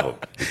 I love them.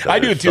 I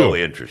do, they're too. so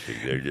interesting.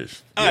 They're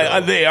just...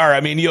 They are.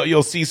 I mean,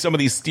 you'll see some of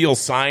these steel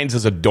signs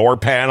as a door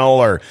panel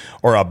or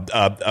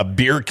a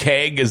beer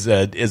keg as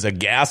a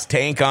gas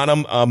tank on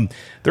them.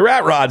 The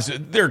rat rods,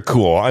 they're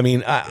cool. I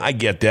mean, I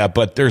get that,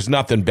 but there's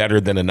nothing better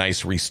than a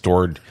nice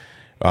restored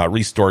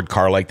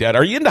car like that.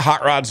 Are you into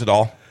hot rods at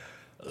all?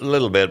 A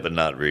little bit, but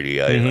not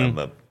really. I'm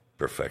a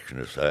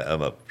perfectionist.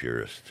 I'm a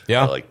purist.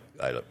 Yeah.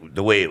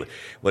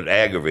 What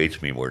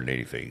aggravates me more than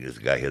anything is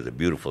the guy has a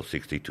beautiful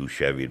 62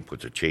 Chevy and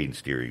puts a chain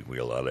steering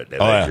wheel on it, and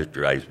that just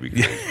drives me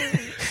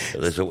crazy.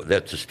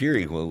 That's a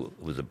steering wheel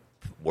was a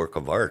work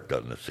of art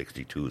done in the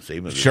 62,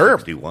 same as the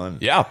 61.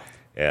 Yeah.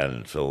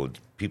 And so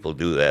people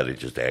do that, it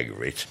just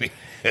aggravates me.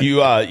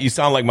 You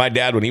sound like my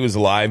dad when he was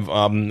alive.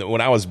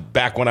 When I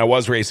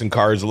was racing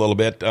cars a little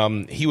bit,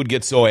 he would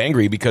get so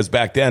angry because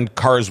back then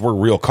cars were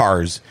real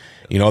cars.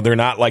 You know, they're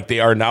not like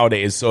they are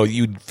nowadays. So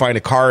you'd find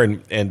a car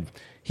and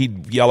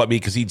he'd yell at me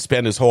because he'd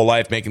spend his whole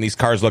life making these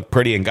cars look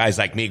pretty, and guys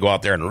like me go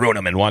out there and ruin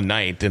them in one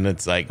night. And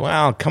it's like,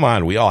 well, come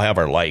on, we all have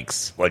our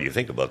likes. Well, you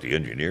think about the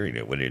engineering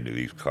that went into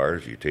these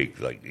cars. You take,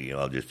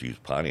 I'll just use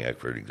Pontiac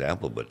for an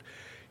example, but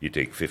you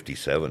take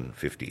 57,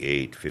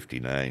 58,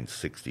 59,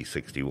 60,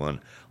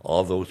 61.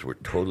 All those were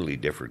totally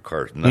different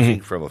cars. Nothing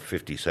from a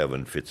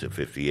 57 fits a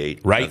 58.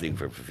 Right. Nothing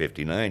from a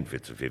 59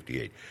 fits a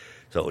 58.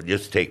 So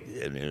just take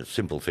a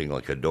simple thing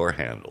like a door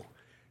handle.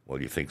 Well,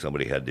 you think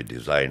somebody had to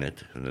design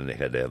it, and then they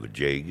had to have a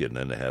jig, and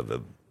then they have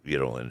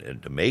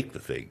and to make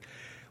the thing.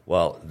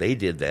 Well, they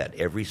did that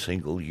every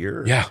single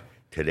year. Yeah.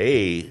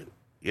 Today,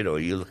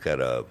 you look at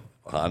a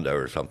Honda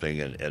or something,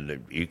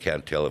 and you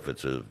can't tell if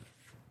it's a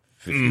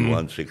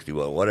 51,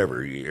 61,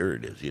 whatever year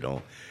it is,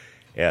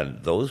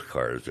 And those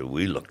cars,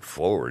 we looked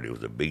forward. It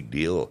was a big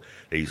deal.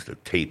 They used to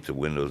tape the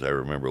windows. I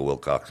remember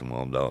Wilcox and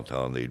Mom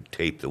downtown. They'd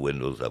tape the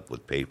windows up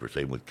with paper,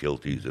 same with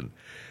Kilties. And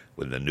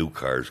when the new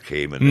cars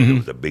came, and it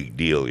was a big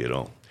deal,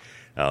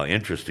 Now,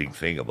 interesting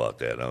thing about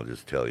that, I'll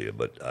just tell you,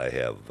 but I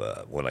have,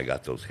 when I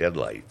got those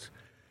headlights,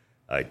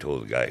 I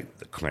told the guy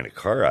the kind of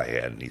car I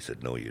had, and he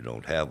said, no, you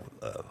don't have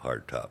a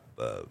hardtop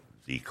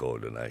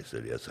Z-code. And I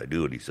said, yes, I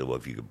do. And he said, well,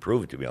 if you can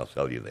prove it to me, I'll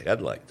sell you the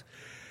headlights.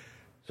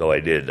 So I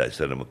did. I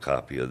sent him a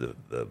copy of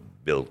the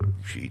build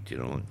sheet,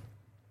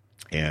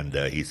 and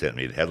he sent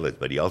me the headlights,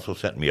 but he also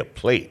sent me a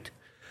plate,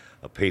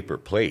 a paper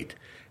plate,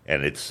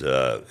 and it's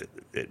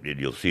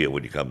you'll see it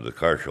when you come to the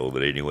car show.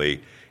 But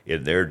anyway,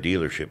 in their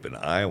dealership in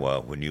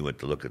Iowa, when you went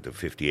to look at the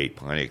 '58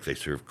 Pontiac, they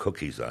serve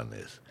cookies on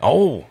this.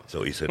 Oh,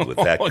 so he said, with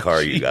that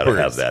car, you got to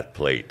have that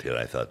plate. And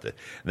I thought and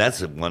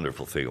that's a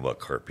wonderful thing about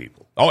car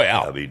people. Oh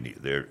yeah, I mean,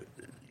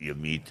 you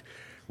meet.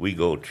 We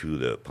go to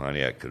the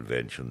Pontiac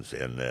conventions,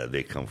 and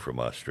they come from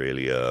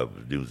Australia,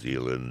 New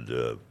Zealand,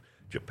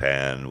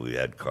 Japan. We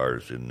had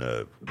cars in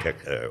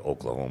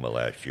Oklahoma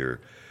last year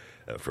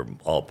from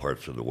all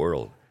parts of the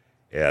world,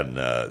 and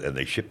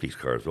they ship these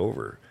cars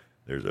over.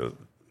 There's a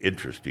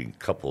interesting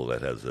couple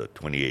that has a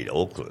 28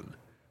 Oakland,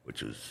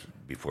 which is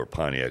before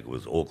Pontiac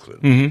was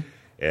Oakland. Mm-hmm.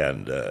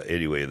 And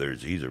anyway,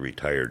 he's a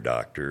retired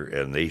doctor,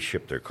 and they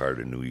ship their car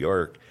to New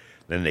York.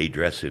 Then they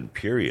dress in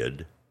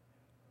period.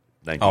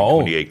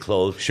 1928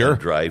 clothes, sure.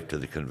 And drive to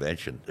the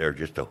convention. They're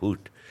just a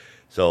hoot.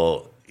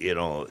 So,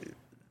 the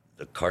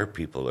car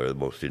people are the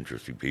most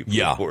interesting people in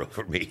the world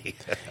for me.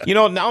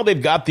 Now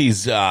they've got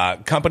these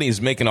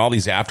companies making all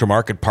these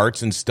aftermarket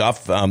parts and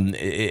stuff.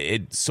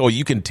 So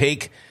you can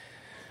take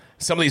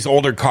some of these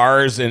older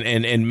cars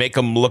and make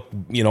them look,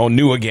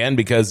 new again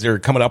because they're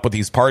coming up with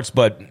these parts.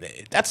 But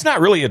that's not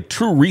really a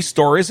true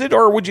restore, is it?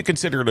 Or would you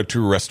consider it a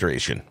true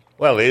restoration?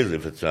 Well, it is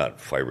if it's not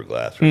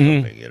fiberglass or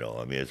something,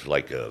 I mean, it's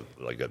like a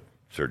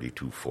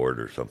 32 Ford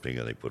or something,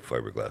 and they put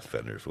fiberglass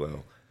fenders.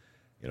 Well,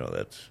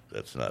 that's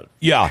not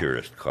the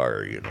purest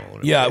car,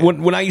 Yeah,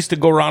 when I used to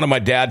go around to my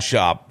dad's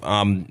shop,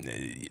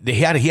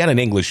 he had an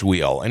English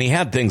wheel, and he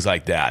had things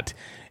like that.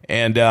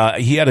 And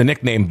he had a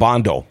nickname,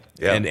 Bondo.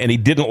 Yeah. And he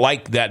didn't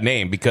like that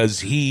name because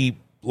he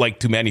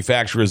liked to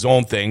manufacture his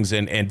own things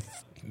and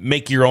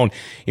make your own.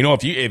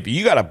 If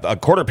you got a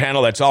quarter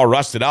panel that's all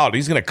rusted out,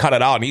 he's going to cut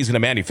it out and he's going to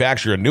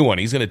manufacture a new one.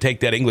 He's going to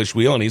take that English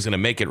wheel and he's going to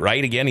make it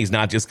right again. He's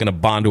not just going to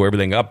Bondo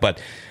everything up. But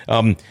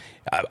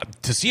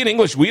to see an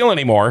English wheel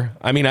anymore,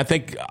 I mean, I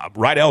think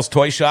Rydell's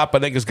Toy Shop, I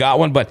think, has got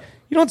one, but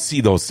you don't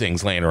see those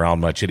things laying around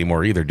much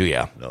anymore either, do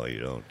you? No,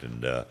 you don't.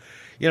 And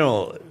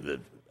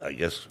I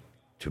guess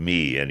to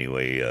me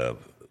anyway,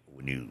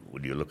 when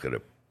you look at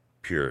a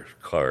pure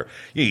car,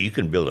 you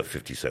can build a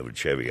 '57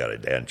 Chevy out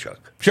of Danchuk.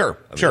 Sure.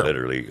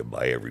 Literally, you can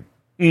buy every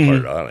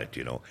part on it,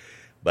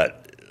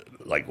 But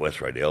like Wes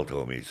Rydell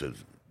told me, he says,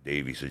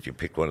 Dave, you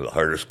picked one of the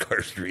hardest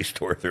cars to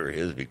restore there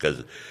is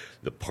because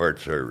the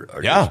parts are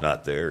just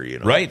not there,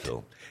 Right.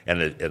 So, and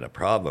the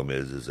problem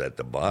is that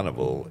the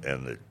Bonneville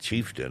and the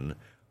Chieftain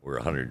were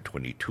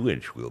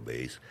 122-inch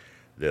wheelbase.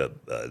 The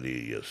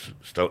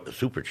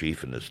Super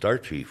Chief and the Star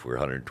Chief were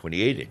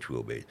 128-inch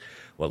wheelbase.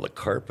 Well, the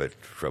carpet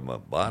from a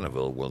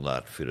Bonneville will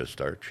not fit a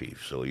Star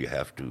Chief, so you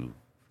have to,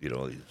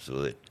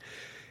 so that.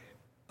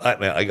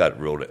 I got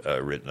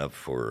written up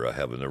for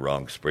having the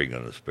wrong spring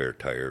on the spare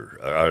tire,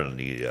 on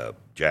the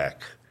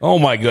jack. Oh,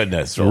 my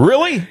goodness. So,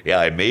 really? Yeah,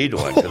 I made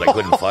one because I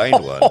couldn't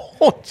find one.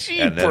 Oh,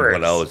 jeepers. And then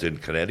when I was in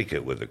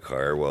Connecticut with the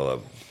car, a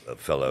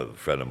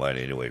friend of mine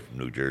anyway from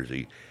New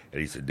Jersey, and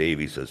he said, Dave,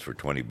 he says, for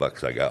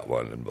 $20 I got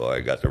one. And boy,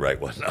 I got the right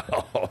one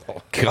now.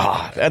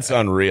 God, that's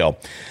unreal.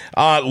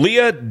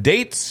 Leah,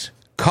 dates,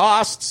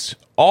 costs,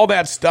 all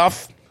that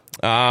stuff.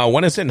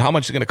 When is it and how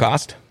much is it going to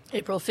cost?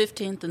 April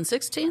 15th and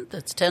 16th.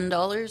 It's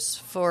 $10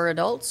 for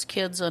adults.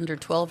 Kids under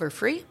 12 are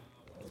free.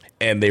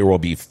 And there will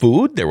be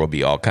food. There will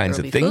be all kinds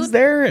of things food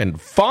there and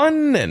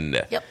fun.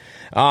 And yep.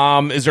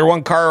 Is there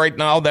one car right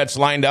now that's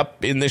lined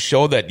up in this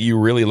show that you're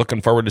really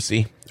looking forward to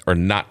see or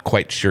not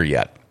quite sure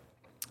yet?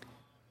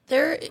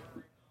 There,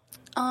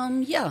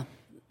 the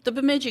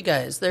Bemidji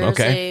guys. There's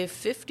a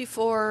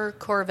 54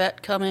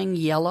 Corvette coming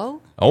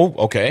yellow. Oh,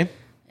 okay.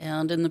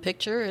 And in the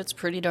picture, it's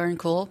pretty darn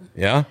cool.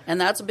 Yeah.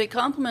 And that's a big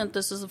compliment.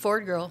 This is a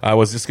Ford girl. I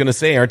was just going to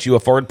say, aren't you a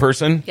Ford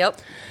person?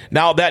 Yep.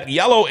 Now, that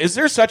yellow, is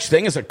there such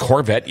thing as a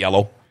Corvette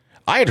yellow?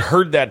 I had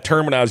heard that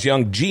term when I was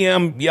young.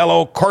 GM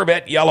yellow,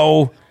 Corvette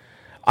yellow.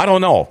 I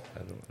don't know.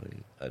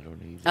 I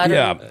don't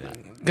either.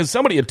 Because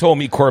somebody had told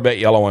me Corvette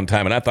yellow one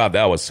time, and I thought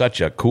that was such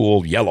a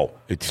cool yellow.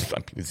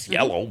 It's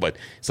yellow, but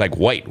it's like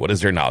white. What is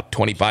there now?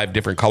 25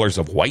 different colors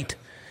of white?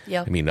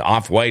 Yeah. I mean,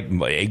 off-white,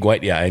 egg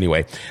white. Yeah,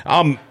 anyway.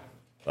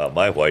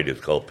 My white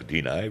is called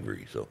Patina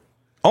Ivory. So.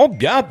 Oh,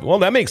 yeah. Well,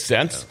 that makes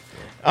sense.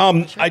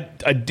 I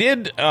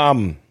did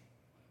want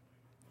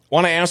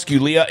to ask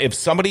you, Leah, if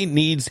somebody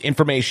needs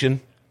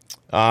information,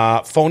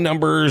 phone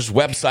numbers,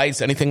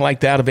 websites, anything like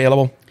that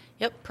available?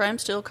 Yep,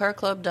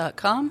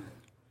 primesteelcarclub.com.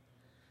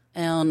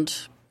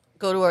 And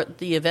go to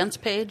the events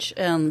page,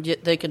 and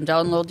they can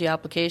download the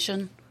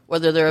application,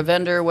 whether they're a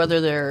vendor, whether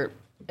they're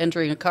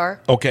entering a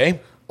car. Okay.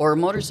 Or a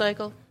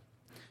motorcycle.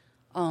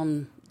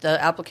 The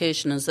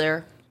application is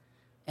there.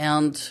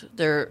 And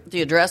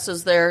the address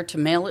is there to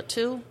mail it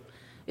to.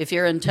 If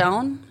you're in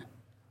town,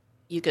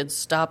 you could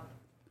stop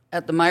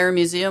at the Meyer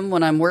Museum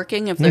when I'm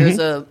working. If there's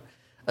a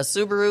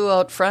Subaru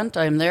out front,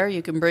 I'm there.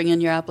 You can bring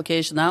in your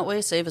application that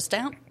way, save a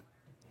stamp.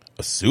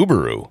 A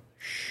Subaru?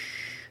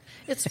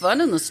 It's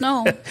fun in the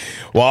snow.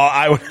 Well,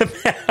 I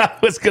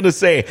was going to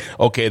say,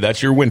 okay,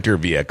 that's your winter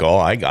vehicle.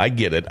 I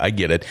get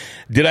it.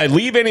 Did I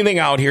leave anything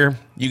out here,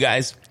 you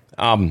guys?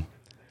 I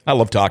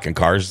love talking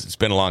cars. It's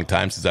been a long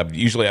time since I'm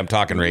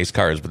talking race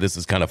cars, but this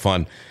is kind of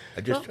fun.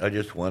 I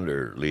just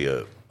wonder,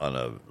 Leah, on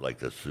the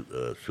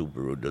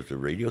Subaru, does the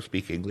radio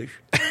speak English?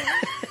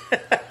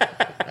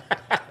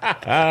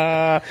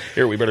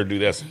 Here, we better do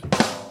this.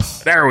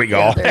 There we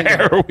go. Yeah,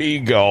 there we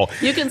go.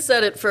 You can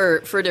set it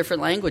for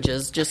different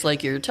languages, just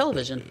like your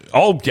television.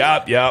 Oh,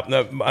 yeah.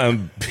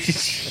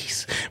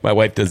 My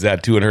wife does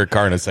that, too, in her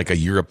car, and it's like a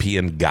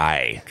European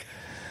guy.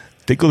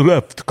 Take a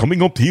left,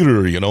 coming up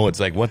here, it's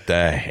like, what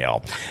the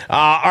hell?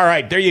 All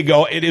right, there you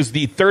go. It is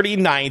the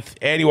 39th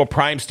Annual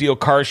Prime Steel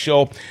Car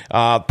Show.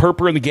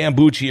 Perper in the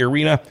Gambucci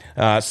Arena,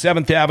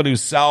 7th Avenue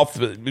South.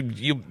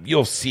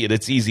 You'll see it.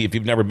 It's easy if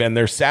you've never been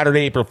there.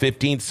 Saturday, April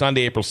 15th,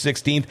 Sunday, April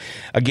 16th.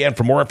 Again,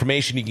 for more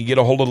information, you can get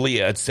a hold of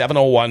Leah at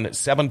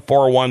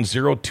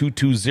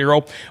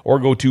 701-741-0220 or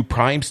go to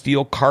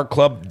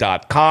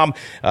primesteelcarclub.com.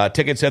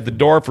 Tickets at the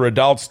door for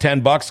adults,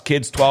 $10.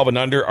 Kids 12 and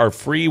under are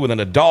free with an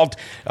adult.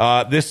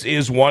 This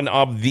is one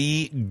of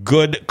the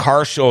good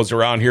car shows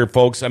around here,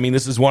 folks. I mean,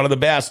 this is one of the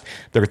best.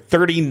 They're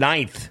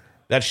 39th.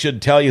 That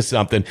should tell you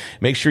something.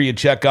 Make sure you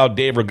check out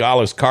Dave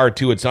Rogalla's car,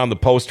 too. It's on the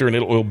poster, and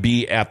it will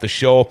be at the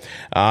show.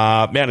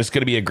 Man, it's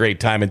going to be a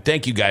great time, and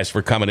thank you guys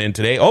for coming in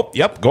today. Oh,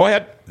 yep, go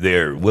ahead.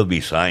 There will be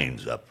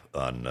signs up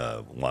on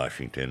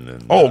Washington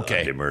and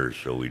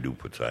Demers, so we do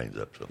put signs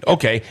up. So.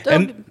 Okay.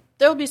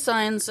 There'll be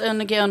signs,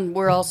 and again,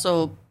 we're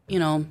also,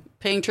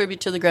 paying tribute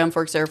to the Grand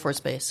Forks Air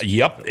Force Base.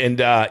 Yep,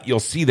 and you'll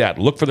see that.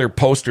 Look for their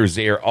posters.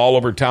 They are all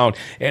over town.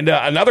 And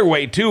another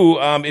way, too,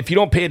 if you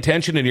don't pay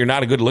attention and you're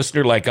not a good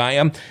listener like I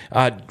am,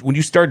 when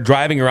you start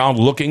driving around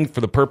looking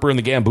for the Perper and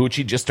the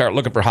Gambucci, just start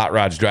looking for hot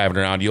rods driving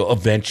around. You'll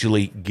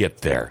eventually get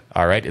there,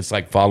 all right? It's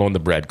like following the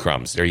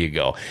breadcrumbs. There you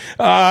go.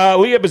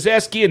 Leah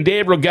Byzewski and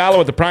Dave Rogalla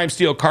with the Prime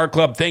Steel Car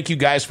Club, thank you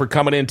guys for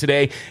coming in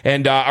today.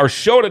 And our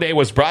show today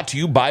was brought to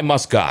you by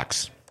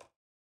Muskox.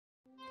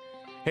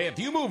 Hey, if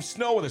you move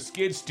snow with a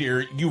skid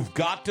steer, you've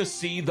got to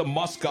see the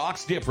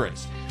Muskox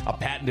difference. A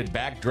patented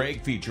back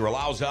drag feature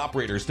allows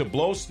operators to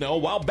blow snow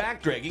while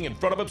back dragging in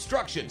front of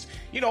obstructions.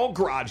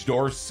 Garage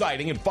doors,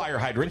 siding, and fire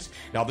hydrants.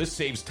 Now, this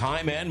saves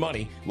time and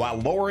money while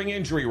lowering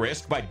injury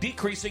risk by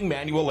decreasing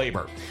manual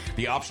labor.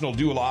 The optional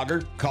dual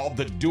auger, called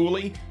the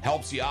dually,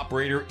 helps the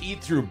operator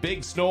eat through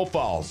big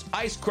snowfalls,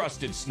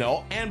 ice-crusted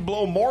snow, and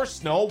blow more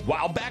snow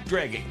while back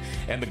dragging.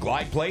 And the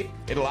glide plate,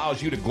 it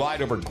allows you to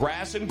glide over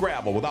grass and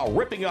gravel without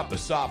ripping up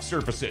the soft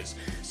surfaces.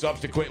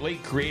 Subsequently,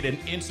 create an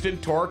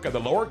instant torque of the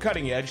lower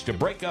cutting edge to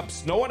break up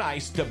snow and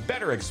ice to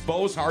better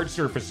expose hard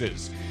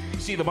surfaces.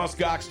 See the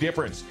Muskox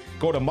difference.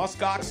 Go to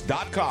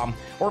muskox.com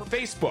or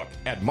Facebook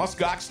at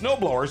Muskox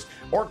Snowblowers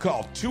or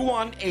call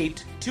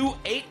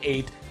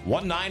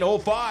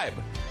 218-288-1905.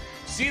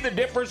 See the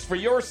difference for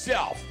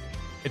yourself.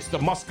 It's the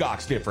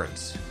Muskox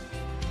difference.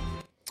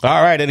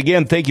 All right, and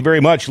again, thank you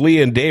very much,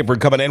 Lee and Dave, for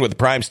coming in with the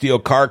Prime Steel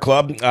Car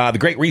Club. The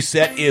Great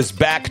Reset is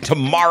back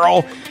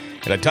tomorrow.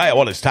 And I tell you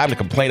what, it's time to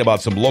complain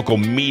about some local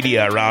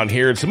media around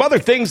here and some other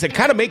things that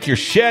kind of make you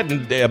shed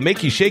and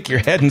make you shake your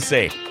head and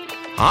say,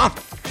 huh?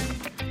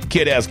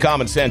 Kid Has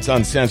Common Sense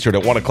Uncensored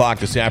at 1 o'clock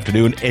this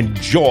afternoon.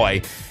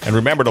 Enjoy. And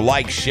remember to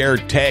like, share,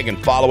 tag,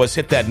 and follow us.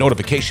 Hit that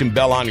notification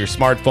bell on your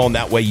smartphone.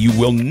 That way you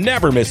will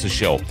never miss a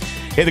show.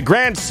 Hey, the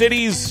Grand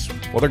Cities,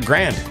 well, they're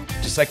grand,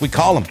 just like we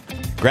call them.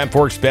 Grand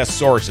Forks' best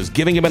source is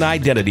giving him an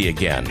identity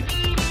again.